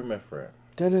your favorite Meth rap.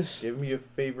 Dennis. Give me your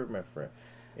favorite Meth rap.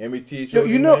 Emcee.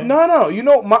 You know, no. You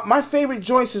know, my favorite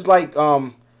joints is like,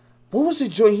 what was the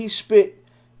joint he spit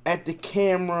at the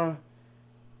camera?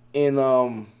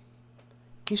 And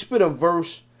he spit a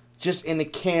verse just in the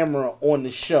camera on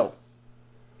the show.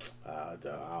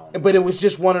 But it was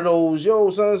just one of those, yo,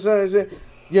 son. You know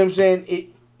what I'm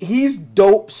saying? He's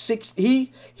dope.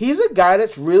 He's a guy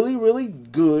that's really, really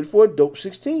good for a dope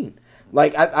 16.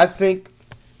 Like I think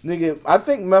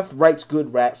Meth writes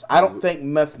good raps. I don't think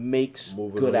Meth makes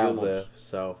good albums. Moving on your left,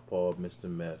 Southpaw, Mr.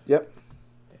 Meth. Yep.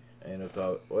 And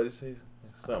what did it say?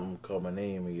 Something called my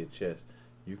name in your chest.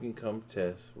 You can come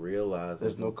test, realize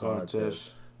there's no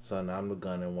contest. Son, I'm the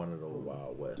gun in one of those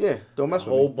Wild West. Yeah, don't mess with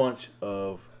me. A whole bunch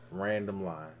of random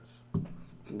lines.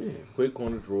 Yeah. Quick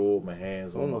on the draw, my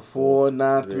hands on the 4,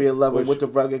 9, 3, 11 with the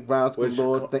rugged grounds. Which,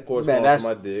 Lord, of course, man, that's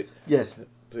my dick. Yes.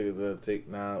 Take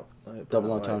now.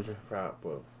 Double entendre.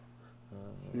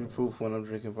 You proof when I'm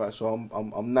drinking. So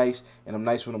I'm nice, and I'm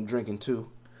nice when I'm drinking too.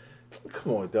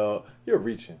 Come on, dog. You're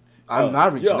reaching. I'm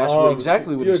not reaching. That's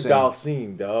exactly what he's saying. You're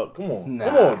Dalcine, dog. Come on. Nah.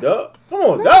 Come on, dog. Come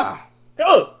on, dog.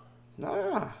 Go.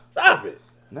 Nah. Stop it.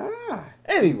 Nah.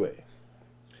 Anyway.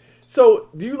 So,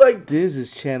 do you like... Diz is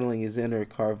channeling his inner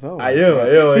Carvel. I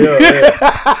am.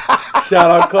 Shout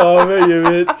out Carvel, you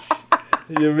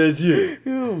bitch.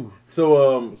 You.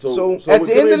 So at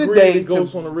the end of the day...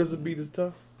 Ghost on the RZA beat is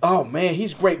tough? Oh, man,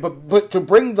 he's great. But to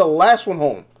bring the last one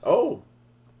home... Oh.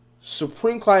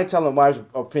 Supreme Clientele, in my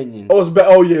opinion... Oh, it's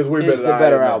way better. It's the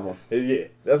better album. Yeah,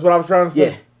 that's what I was trying to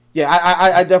say. Yeah,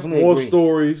 I definitely agree. More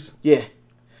stories. Yeah.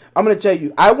 I'm going to tell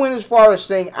you, I went as far as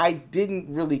saying I didn't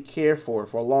really care for it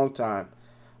for a long time.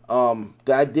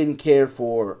 That I didn't care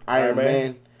for Iron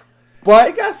Man. But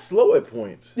it got slow at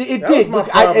points. It did.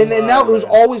 And that was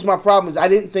always my problem. Is I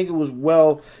didn't think it was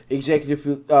well executive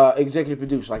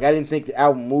produced. Like I didn't think the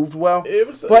album moved well.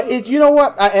 You know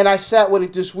what? I sat with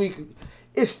it this week.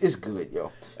 It's good,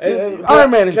 yo.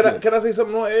 Ironman is good. Can I say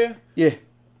something on air? Yeah.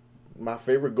 My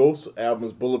favorite Ghost album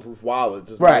is Bulletproof Wallet.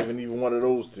 Just not even one of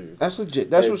those two. That's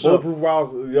legit. That's what's Bulletproof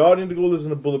Wallets. Y'all need to go listen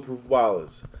to Bulletproof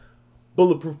Wallets.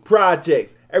 Bulletproof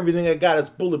Projects. Everything I got is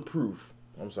bulletproof.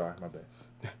 I'm sorry, my bad.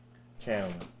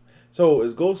 Channel. So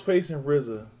it's Ghostface and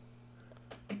RZA.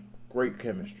 Great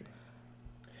chemistry.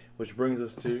 Which brings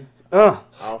us to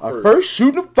our first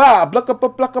shooting the five.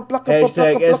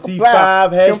 Hashtag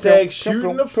ST5. Hashtag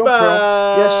shooting the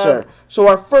five. Yes, sir. So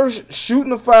our first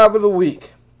shooting the five of the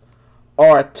week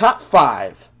are top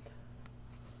 5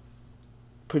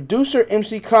 producer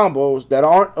MC combos that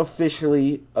aren't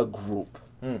officially a group.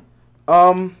 You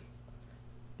want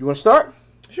to start?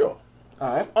 Sure.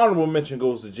 All right. Honorable mention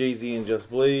goes to Jay-Z and Just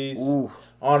Blaze. Ooh.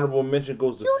 Honorable mention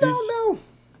goes to You don't know.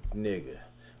 Nigga.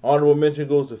 Honorable mention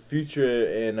goes to Future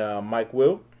and Mike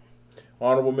Will.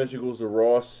 Honorable mention goes to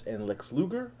Ross and Lex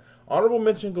Luger. Honorable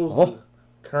mention goes to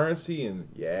Currency and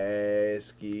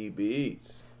Yaski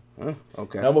Beats.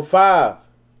 Okay. Number 5,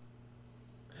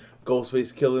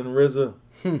 Ghostface killing RZA.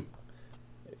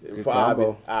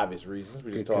 For obvious reasons.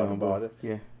 We're just talking about it.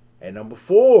 Yeah. And number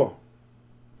 4,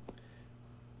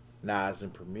 Nas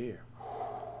and Premier.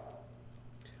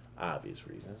 Obvious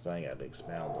reasons. I ain't got to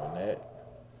expound on that.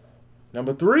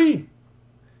 Number 3,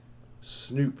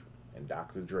 Snoop and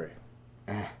Dr. Dre.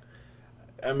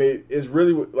 I mean, it's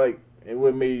really like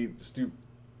what made Snoop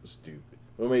stupid.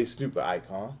 What made Snoop an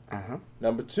icon.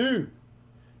 Number 2,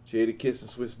 Jadakiss and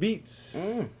Swiss Beats.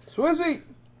 Swizzy.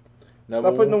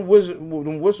 Stop putting them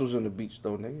whistles in the beats,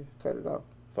 though, nigga. Cut it out.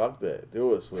 Fuck that.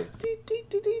 Do it, Swiss.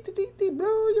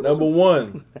 Number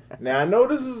 1. Now, I know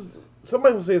this is...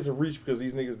 Somebody will say it's a reach because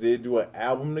these niggas did do an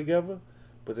album together,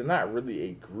 but they're not really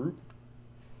a group.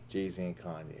 Jay-Z and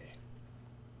Kanye.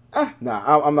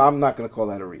 Nah, I'm not gonna call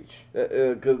that a reach.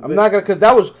 I'm not gonna, because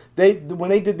that was when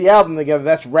they did the album together.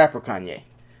 That's rapper Kanye.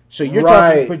 So you're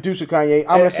talking producer Kanye.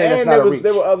 I'm gonna say that's not a reach.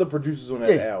 There were other producers on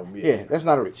that album. Yeah, that's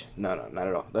not a reach. No, not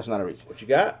at all. That's not a reach. What you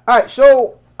got? All right,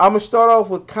 so I'm gonna start off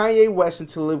with Kanye West and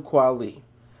Talib Kweli.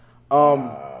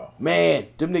 Man,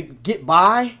 them niggas Get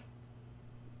By.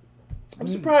 I'm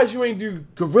surprised you ain't do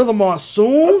Gorilla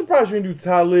Monsoon. I'm surprised you ain't do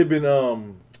Talib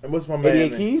and what's my man?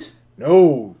 88 Keys?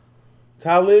 No.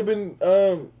 Talib and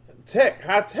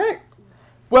High Tech.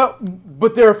 Well,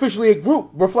 but they're officially a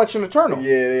group, Reflection Eternal.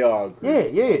 Yeah, they are a group. Yeah,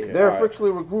 okay, they're officially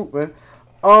a group, man.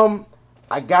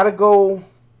 I gotta go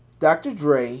Dr.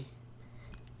 Dre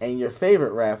and your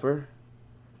favorite rapper,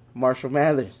 Marshall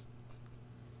Mathers.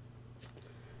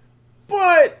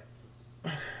 But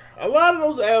a lot of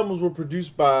those albums were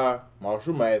produced by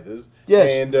Marshall Mathers. Yes,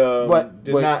 and Denon. But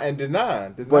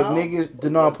niggas,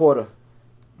 Denon Porter,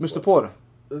 Mr. Porter,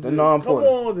 Denon Porter.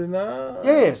 Come on, Denon.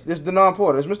 Yes, it's Denon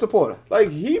Porter. It's Mr. Porter. Like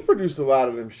he produced a lot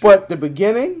of them shit. But the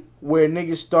beginning, where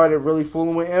niggas started really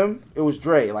fooling with him, it was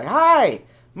Dre. Like, hi,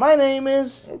 my name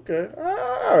is. Okay,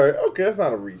 all right, okay, that's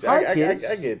not a reach. I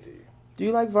get to you. Do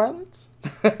you like violence?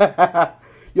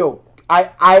 Yo,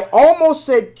 I almost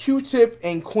said Q-Tip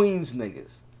and Queens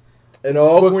niggas. And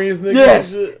all Queens niggas?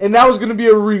 Yes, and that was going to be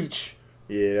a reach.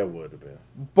 Yeah, that would have been.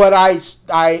 But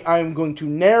I'm going to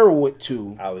narrow it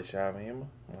to Ali Shaheem,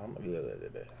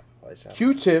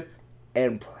 Q-Tip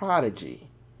and Prodigy.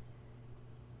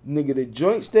 Nigga, the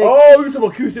joint steak. Oh, you talking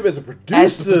about Q-Tip as a producer?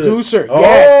 As the producer,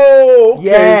 yes. Oh, okay.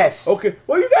 Yes. Okay.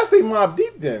 Well, you gotta say Mobb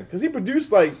Deep then, because he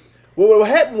produced like. Well, what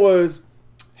happened was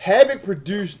Havoc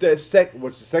produced that second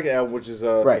album, which is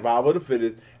Survival of the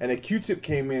Fittest, and then Q-Tip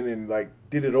came in and like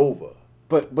did it over.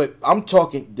 But I'm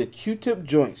talking the Q-Tip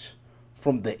joints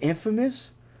from the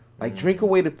Infamous, like Drink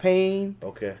Away the Pain.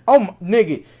 Okay. Oh,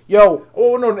 nigga, yo.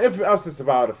 Oh no, the Infamous. I said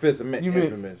Survival of the Fittest. I meant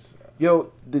Infamous.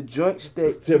 Yo, the joints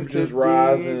that Temperatures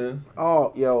Rising.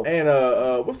 Oh, yo. And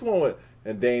what's the one with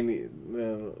and Danny?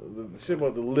 The shit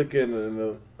about the licking and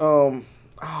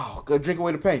the Drink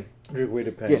Away the Pain. Drink Away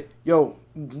the Pain. Yeah, yo,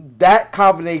 that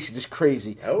combination is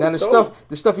crazy. Now the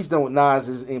stuff he's done with Nas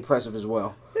is impressive as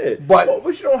well. Yeah, but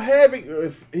you don't have it.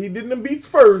 If he did them beats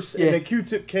first, and then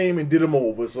Q-Tip came and did them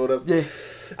over. So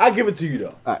that's I give it to you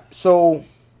though. All right, so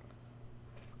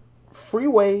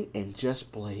Freeway and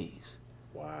Just Blaze.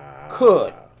 Wow.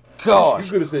 Good gosh.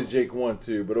 You could have said Jake 1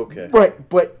 too, but okay. Right,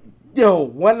 but yo,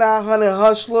 1-900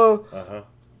 Hustler.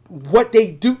 What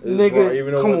they do,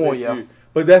 nigga? Come on, yo.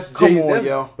 But that's Jay. Come on,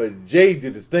 yo. But Jay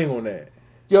did his thing on that.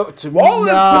 Yo, to me, all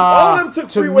of them took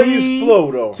Freeway's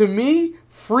flow though. To me,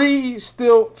 Free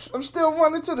still. I'm still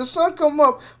running till the sun come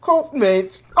up. Cold man,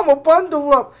 I'm a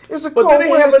bundle up. It's a cold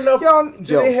winter.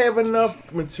 Do they have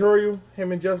enough material?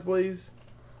 Him and Just Blaze.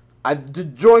 The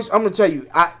joints. I'm gonna tell you.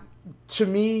 To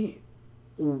me,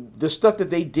 the stuff that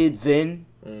they did then,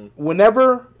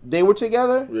 whenever they were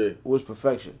together, was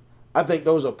perfection. I think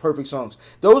those are perfect songs.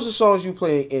 Those are songs you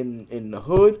play in the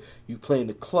hood, you play in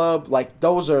the club. Like,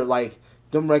 those are, like,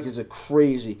 them records are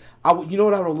crazy. You know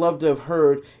what I would love to have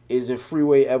heard is if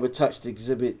Freeway ever touched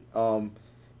Exhibit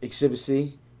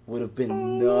C. Would have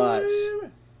been nuts.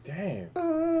 Damn.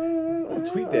 I'll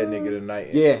tweet that nigga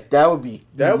tonight. Yeah, that would be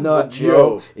nuts,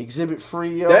 yo. Exhibit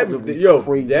Free, yo. That would be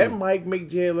crazy. That might make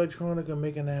Jay Electronica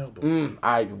make an album.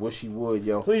 I wish he would,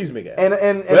 yo. Please make an album.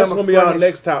 And that's going to be our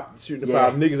next top shooting the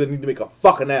 5 niggas that need to make a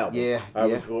fucking album. Yeah,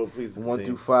 please 1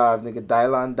 through 5, nigga.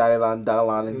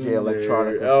 Dylan, and Jay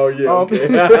Electronica. Oh, yeah,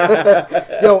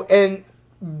 okay. Yo, and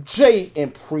Jay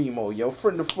and Primo, yo.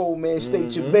 Friend of the foe, man.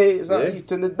 State your beds. You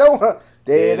to the door.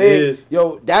 There it is.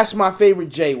 Yo, that's my favorite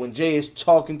Jay. When Jay is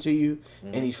talking to you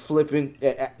and he's flipping,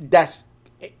 that's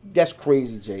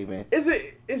crazy, Jay, man. Is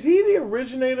he the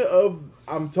originator of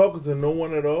I'm Talking to No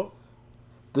One at All?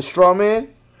 The Straw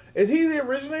Man? Is he the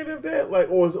originator of that? Like,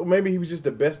 or maybe he was just the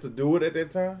best to do it at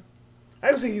that time? I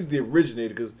don't think he's the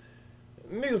originator because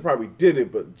niggas probably did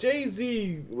it, but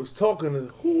Jay-Z was talking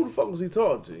to, who the fuck was he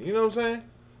talking to? You know what I'm saying?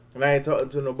 And I ain't talking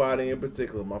to nobody in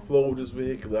particular. My flow just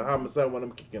vehicular. Homicide when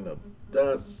I'm kicking up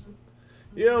dust.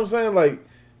 You know what I'm saying? Like,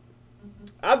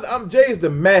 I'm Jay's the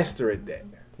master at that.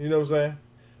 You know what I'm saying?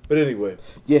 But anyway.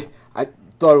 Yeah, I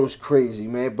thought it was crazy,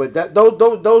 man. But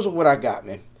those are what I got,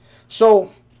 man.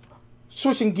 So,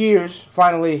 switching gears,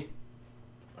 finally,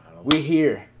 we're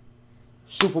here.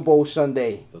 Super Bowl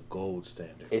Sunday. The gold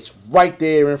standard. It's right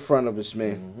there in front of us,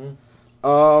 man.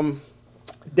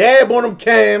 Dab on them,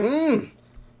 Cam.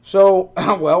 So,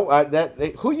 well,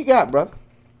 who you got, brother?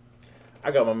 I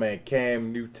got my man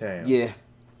Cam Newtown. Yeah.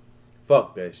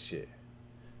 Fuck that shit.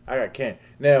 I got Cam.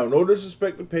 Now, no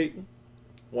disrespect to Peyton,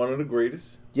 one of the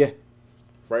greatest. Yeah.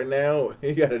 Right now,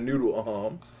 he got a noodle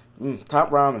arm. Top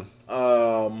ramen.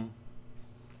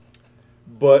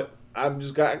 But I'm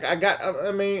just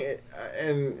I mean,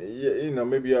 and you know,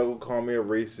 maybe y'all will call me a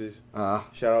racist.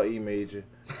 Shout out E Major.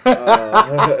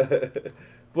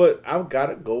 But I've got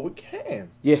to go with Cam.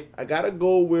 Yeah. I got to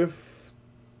go with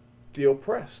the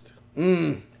oppressed.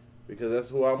 Because that's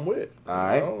who I'm with. All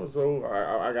right. You know? So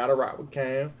I got to rock with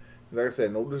Cam. Like I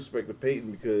said, no disrespect to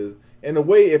Peyton because, in a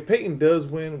way, if Peyton does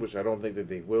win, which I don't think that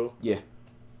they will. Yeah.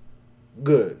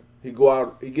 Good. He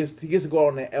gets to go out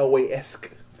in that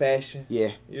Elway-esque fashion.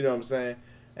 Yeah. You know what I'm saying?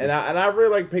 And I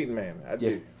really like Peyton Manning. I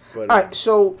do. But, all right.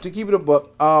 So to keep it a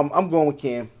buck, I'm going with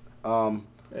Cam.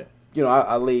 You know,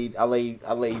 I laid 5. You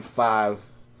know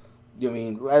what I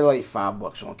mean? I laid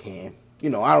 $5 on Cam. You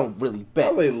know, I don't really bet.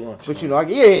 I lay lunch. But you know,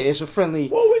 it's a friendly.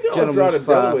 Well, we can always try to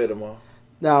Delaware tomorrow.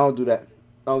 No, I don't do that.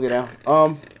 I don't get out.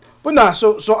 But nah.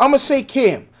 So I'm gonna say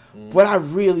Cam. But I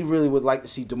really, really would like to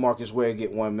see DeMarcus Ware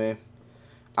get one, man.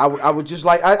 I would just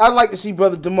like I'd like to see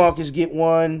brother DeMarcus get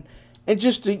one, and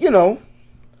just to, you know,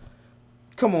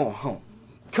 come on home.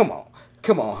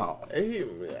 Hey,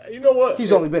 you know what?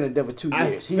 He's only been in Denver 2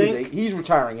 years. He's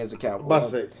retiring as a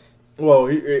Cowboy. Well,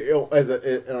 as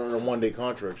on a one-day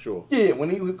contract, sure. Yeah,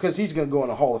 because he's gonna go in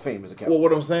the Hall of Fame as a Cowboy. Well,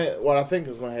 what I'm saying, what I think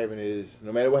is gonna happen is,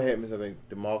 no matter what happens, I think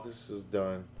DeMarcus is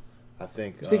done. I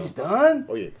think. You think he's done?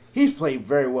 Oh yeah. He's played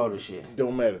very well this year.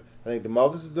 Don't matter. I think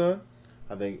DeMarcus is done.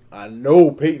 I know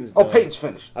Peyton's done. Oh, Peyton's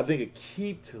finished. I think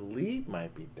Aqib Talib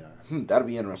might be done. That'll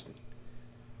be interesting.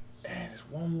 And there's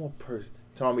one more person.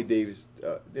 Tommy Davis.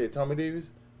 Tommy Davis?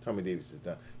 Tommy Davis is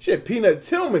done. Shit, Peanut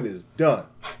Tillman is done.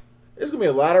 There's going to be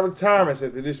a lot of retirements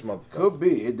after this motherfucker. Could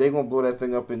be. They're going to blow that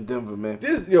thing up in Denver, man.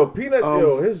 Peanut,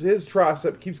 his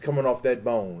tricep keeps coming off that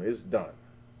bone. It's done.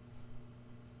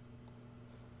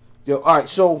 All right,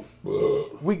 so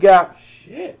we got...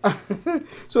 Shit.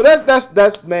 So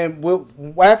that's man,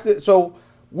 so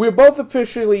we're both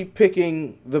officially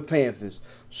picking the Panthers.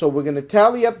 So we're going to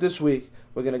tally up this week.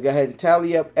 We're going to go ahead and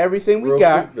tally up everything we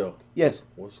got. Quick, though. Yes.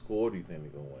 What score do you think we're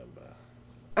going to win by?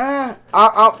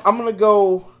 I'm going to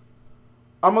go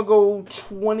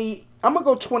 20. I'm going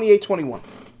to go 28-21.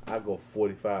 I go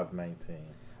 45-19.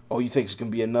 Oh, you think it's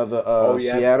going to be another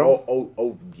yeah,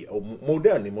 Seattle? Yeah. More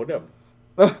definitely. More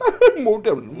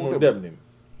definitely.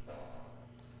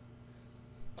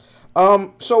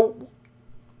 So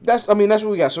that's what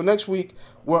we got. So next week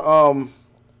we're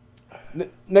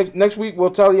next week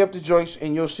we'll tally up the joints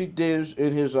and you'll see Diz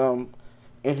in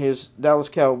his Dallas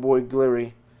Cowboy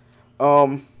glory.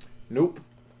 Nope.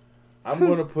 I'm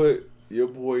gonna put your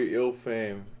boy Ill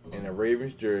Fam in a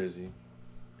Ravens jersey.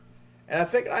 And I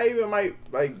think I even might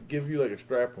like give you like a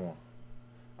strap on.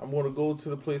 I'm gonna go to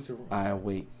the place to. I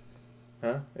wait.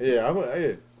 Huh? Yeah,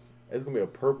 yeah. It's gonna be a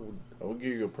purple. I'm gonna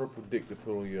give you a purple dick to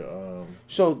put on your.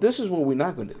 So this is what we're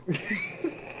not gonna do.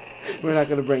 We're not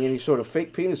gonna bring any sort of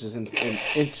fake penises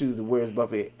into the Where's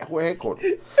Buffy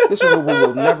headquarters. This is what we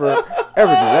will never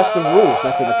ever do. That's the rules.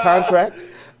 That's in the contract.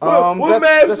 What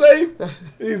man say?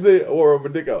 He said, or a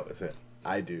dick out. I said,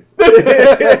 I do.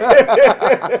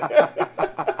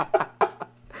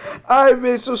 All right,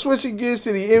 man. So switching gears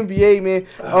to the NBA, man.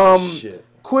 Shit.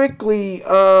 Quickly,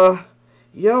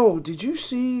 yo, did you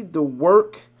see the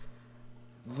work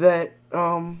that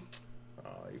Oh,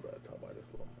 you better talk about this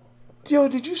little motherfucker. Yo,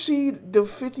 did you see the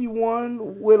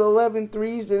 51 with 11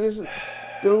 threes? That is the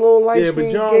little light skin.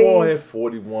 Yeah, but John Wall had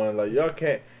 41. Like y'all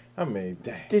can't. I mean,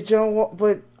 dang. Did John Wall?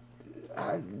 But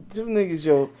them niggas,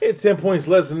 yo. He had 10 points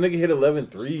less. The nigga hit 11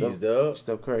 threes, dog.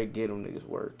 Steph Curry gave them niggas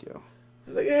work, yo.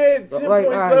 The nigga had 10 points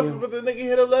left, but the nigga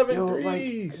hit 11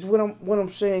 threes. Like, what I'm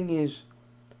saying is,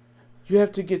 you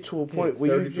have to get to a point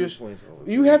where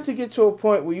you have to get to a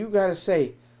point where you gotta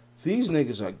say, these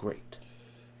niggas are great.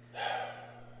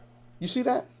 You see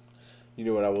that? You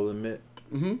know what I will admit?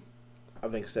 Mm-hmm. I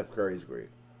think Steph Curry's great.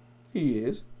 He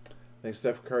is. I think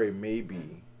Steph Curry may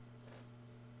be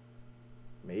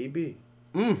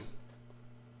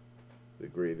the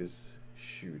greatest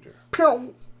shooter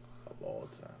Pew. of all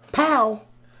time. Pow.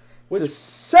 The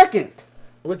second.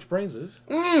 Which brings us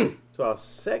to our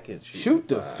second shooter. Shoot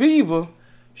the fever.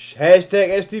 Hashtag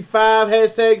SD5.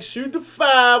 Hashtag shoot the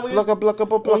 5. Pluck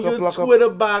up. On your Twitter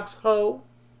box, ho.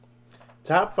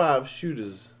 Top 5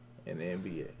 shooters in the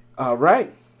NBA. All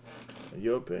right. In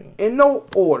your opinion. In no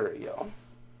order, yo.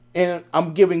 And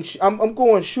I'm going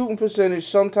shooting percentage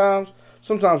sometimes.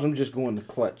 Sometimes I'm just going to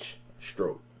clutch.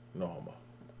 Stroke. No homo.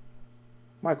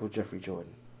 Michael Jeffrey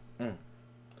Jordan.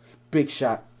 Big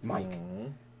shot Mike.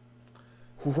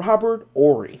 Robert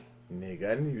Horry.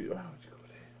 Nigga, I knew you. Why would you go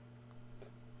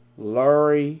there?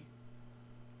 Larry.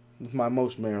 This is my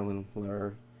most Maryland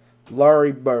Larry.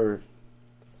 Larry Bird.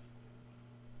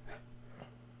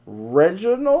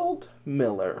 Reginald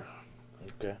Miller.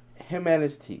 Okay. Him and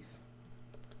his teeth.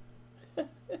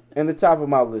 And the top of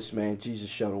my list, man, Jesus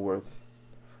Shuttleworth.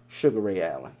 Sugar Ray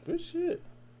Allen. Good shit.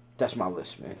 That's my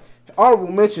list, man. Honorable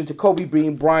mention to Kobe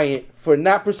Bean Bryant for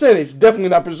not percentage, definitely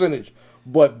not percentage,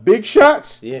 but big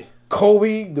shots. Yeah.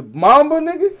 Kobe, the Mamba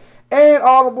nigga. And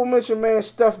honorable mention, man,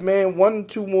 Steph, man, one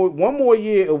more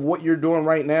year of what you're doing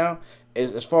right now,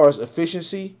 as far as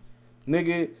efficiency,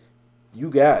 nigga, you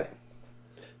got it.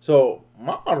 So,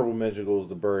 my honorable mention goes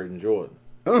to Bird and Jordan.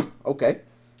 Okay.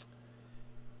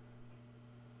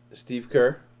 Steve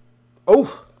Kerr.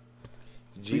 Oh.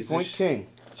 3-point king.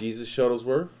 Jesus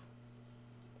Shuttlesworth.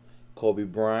 Kobe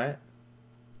Bryant.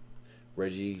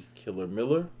 Reggie Killer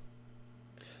Miller.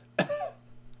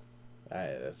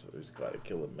 That's what we got to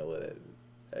Killer Miller, that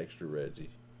extra Reggie.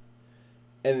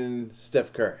 And then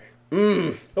Steph Curry.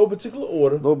 No particular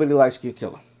order. Little bitty light skin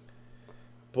killer.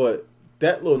 But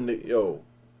that little nigga, yo.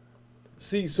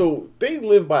 See, so they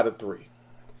live by the 3.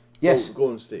 Yes.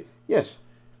 Golden State. Yes.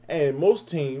 And most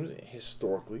teams,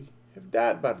 historically, have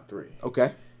died by the 3.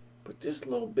 Okay. But this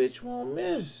little bitch won't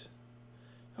miss.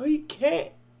 Oh, he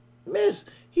can't miss.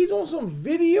 He's on some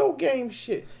video game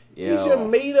shit. Yo. He's a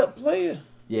made-up player.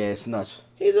 Yeah, it's nuts.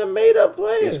 He's a made-up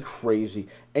player. It's crazy.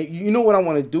 And you know what I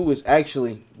want to do is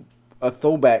actually a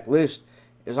throwback list.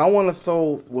 Is I want to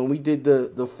throw, when we did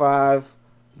the 5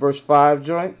 versus 5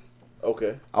 joint.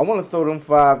 Okay. I want to throw them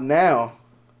 5 now.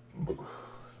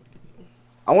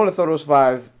 I want to throw those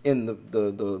 5 in the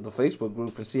Facebook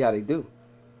group and see how they do.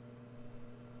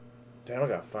 Damn, I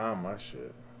gotta find my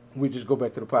shit. We just go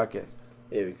back to the podcast.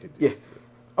 Yeah, we could do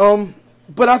that.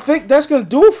 But I think that's gonna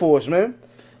do it for us, man.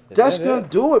 That's gonna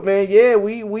do it, man. Yeah,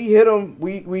 we hit them.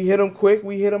 We hit them quick.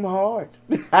 We hit them hard.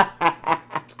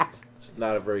 It's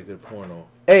not a very good porno.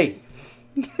 Hey.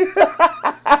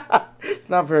 It's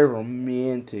not very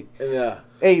romantic. Yeah.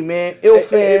 Hey man, Ill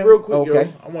Fam. Hey, real quick, okay.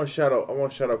 yo, I want to shout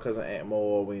out cousin Aunt Mo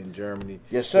all the way in Germany.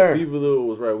 Yes, sir. Fever Little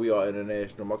was right. We are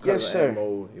international. My cousin Yes, sir. Aunt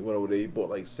Mo, he went over there. He bought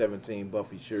like 17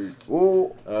 Buffy shirts.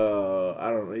 Ooh.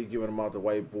 I don't know. He giving them out to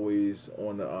white boys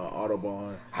on the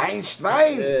Autobahn.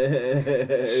 Einstein.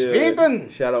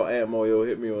 Sweden. Shout out Aunt Mo. Yo,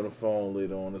 hit me on the phone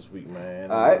later on this week, man.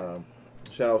 All right.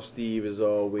 Shout out Steve as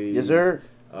always. Yes, sir.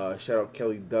 Shout out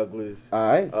Kelly Douglas. All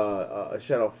right.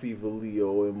 Shout out Fever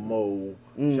Leo and Mo.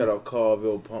 Shout out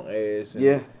Carville Punk Ass.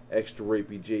 And Extra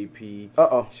Rapey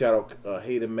JP. Shout out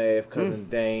Hater Math, Cousin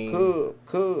Dane.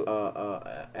 Cool.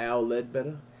 Al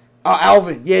Ledbetter. Oh,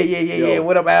 Alvin. Yeah.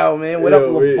 What up, Al, man? What up,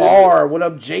 LeVar? Yeah. What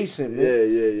up, Jason, man?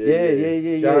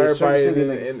 Yeah.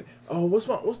 Everybody what's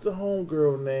the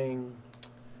homegirl name?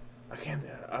 I can't.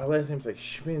 Our last name's like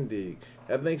Schvindig.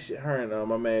 I think her and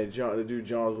my man John, the dude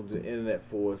John, with the internet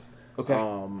for us. Okay.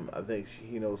 I think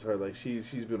he knows her. Like she's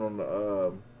been on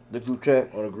the group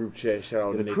chat. On a group chat. Shout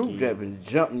out to Nikki. The group chat been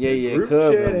jumping.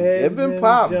 It's been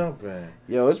popping.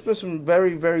 Yo, it's been some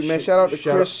very, very man. Shout out to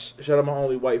Chris. Shout out my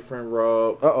only white friend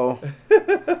Rob.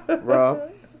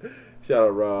 Rob. Shout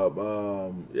out Rob.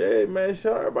 Yeah, man.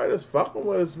 Shout out everybody that's fucking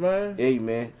with us, man. Hey,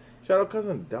 man. Shout out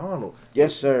Cousin Donald.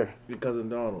 Yes, sir. Your Cousin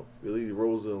Donald. You leave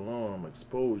Rosa alone. I'm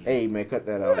exposed. Hey, man, cut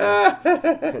that out, man.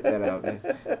 Cut that out, man.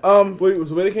 Wait,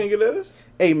 so where they can't get at us?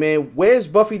 Hey, man,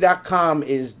 where'sbuffy.com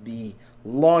is the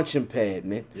launching pad,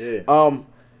 man. Yeah. You know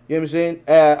what I'm saying?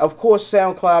 Of course,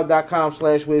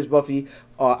 SoundCloud.com/where'sbuffy,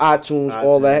 iTunes,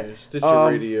 all that. Stitcher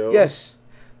Radio. Yes,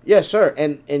 sir.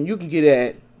 And you can get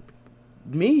at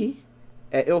me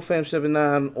at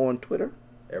IlFam79 on Twitter.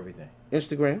 Everything.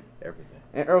 Instagram. Everything.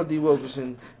 And Earl D.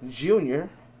 Wilkerson Jr.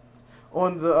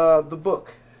 on the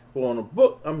book. Well, on the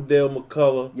book, I'm Dale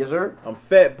McCullough. Yes, sir. I'm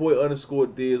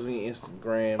Fatboy_Diz on your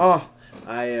Instagram.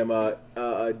 I am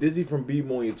Dizzy from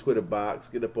BMO on your Twitter box.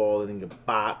 Get up all in your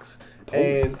box.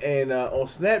 And on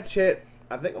Snapchat,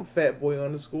 I think I'm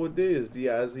Fatboy_Diz.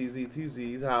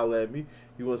 DIZZTZ. Holla at me.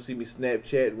 You want to see me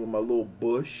Snapchat with my little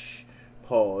bush?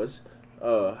 Pause.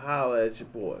 Holla at your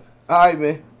boy. All right,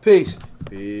 man. Peace.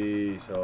 Peace.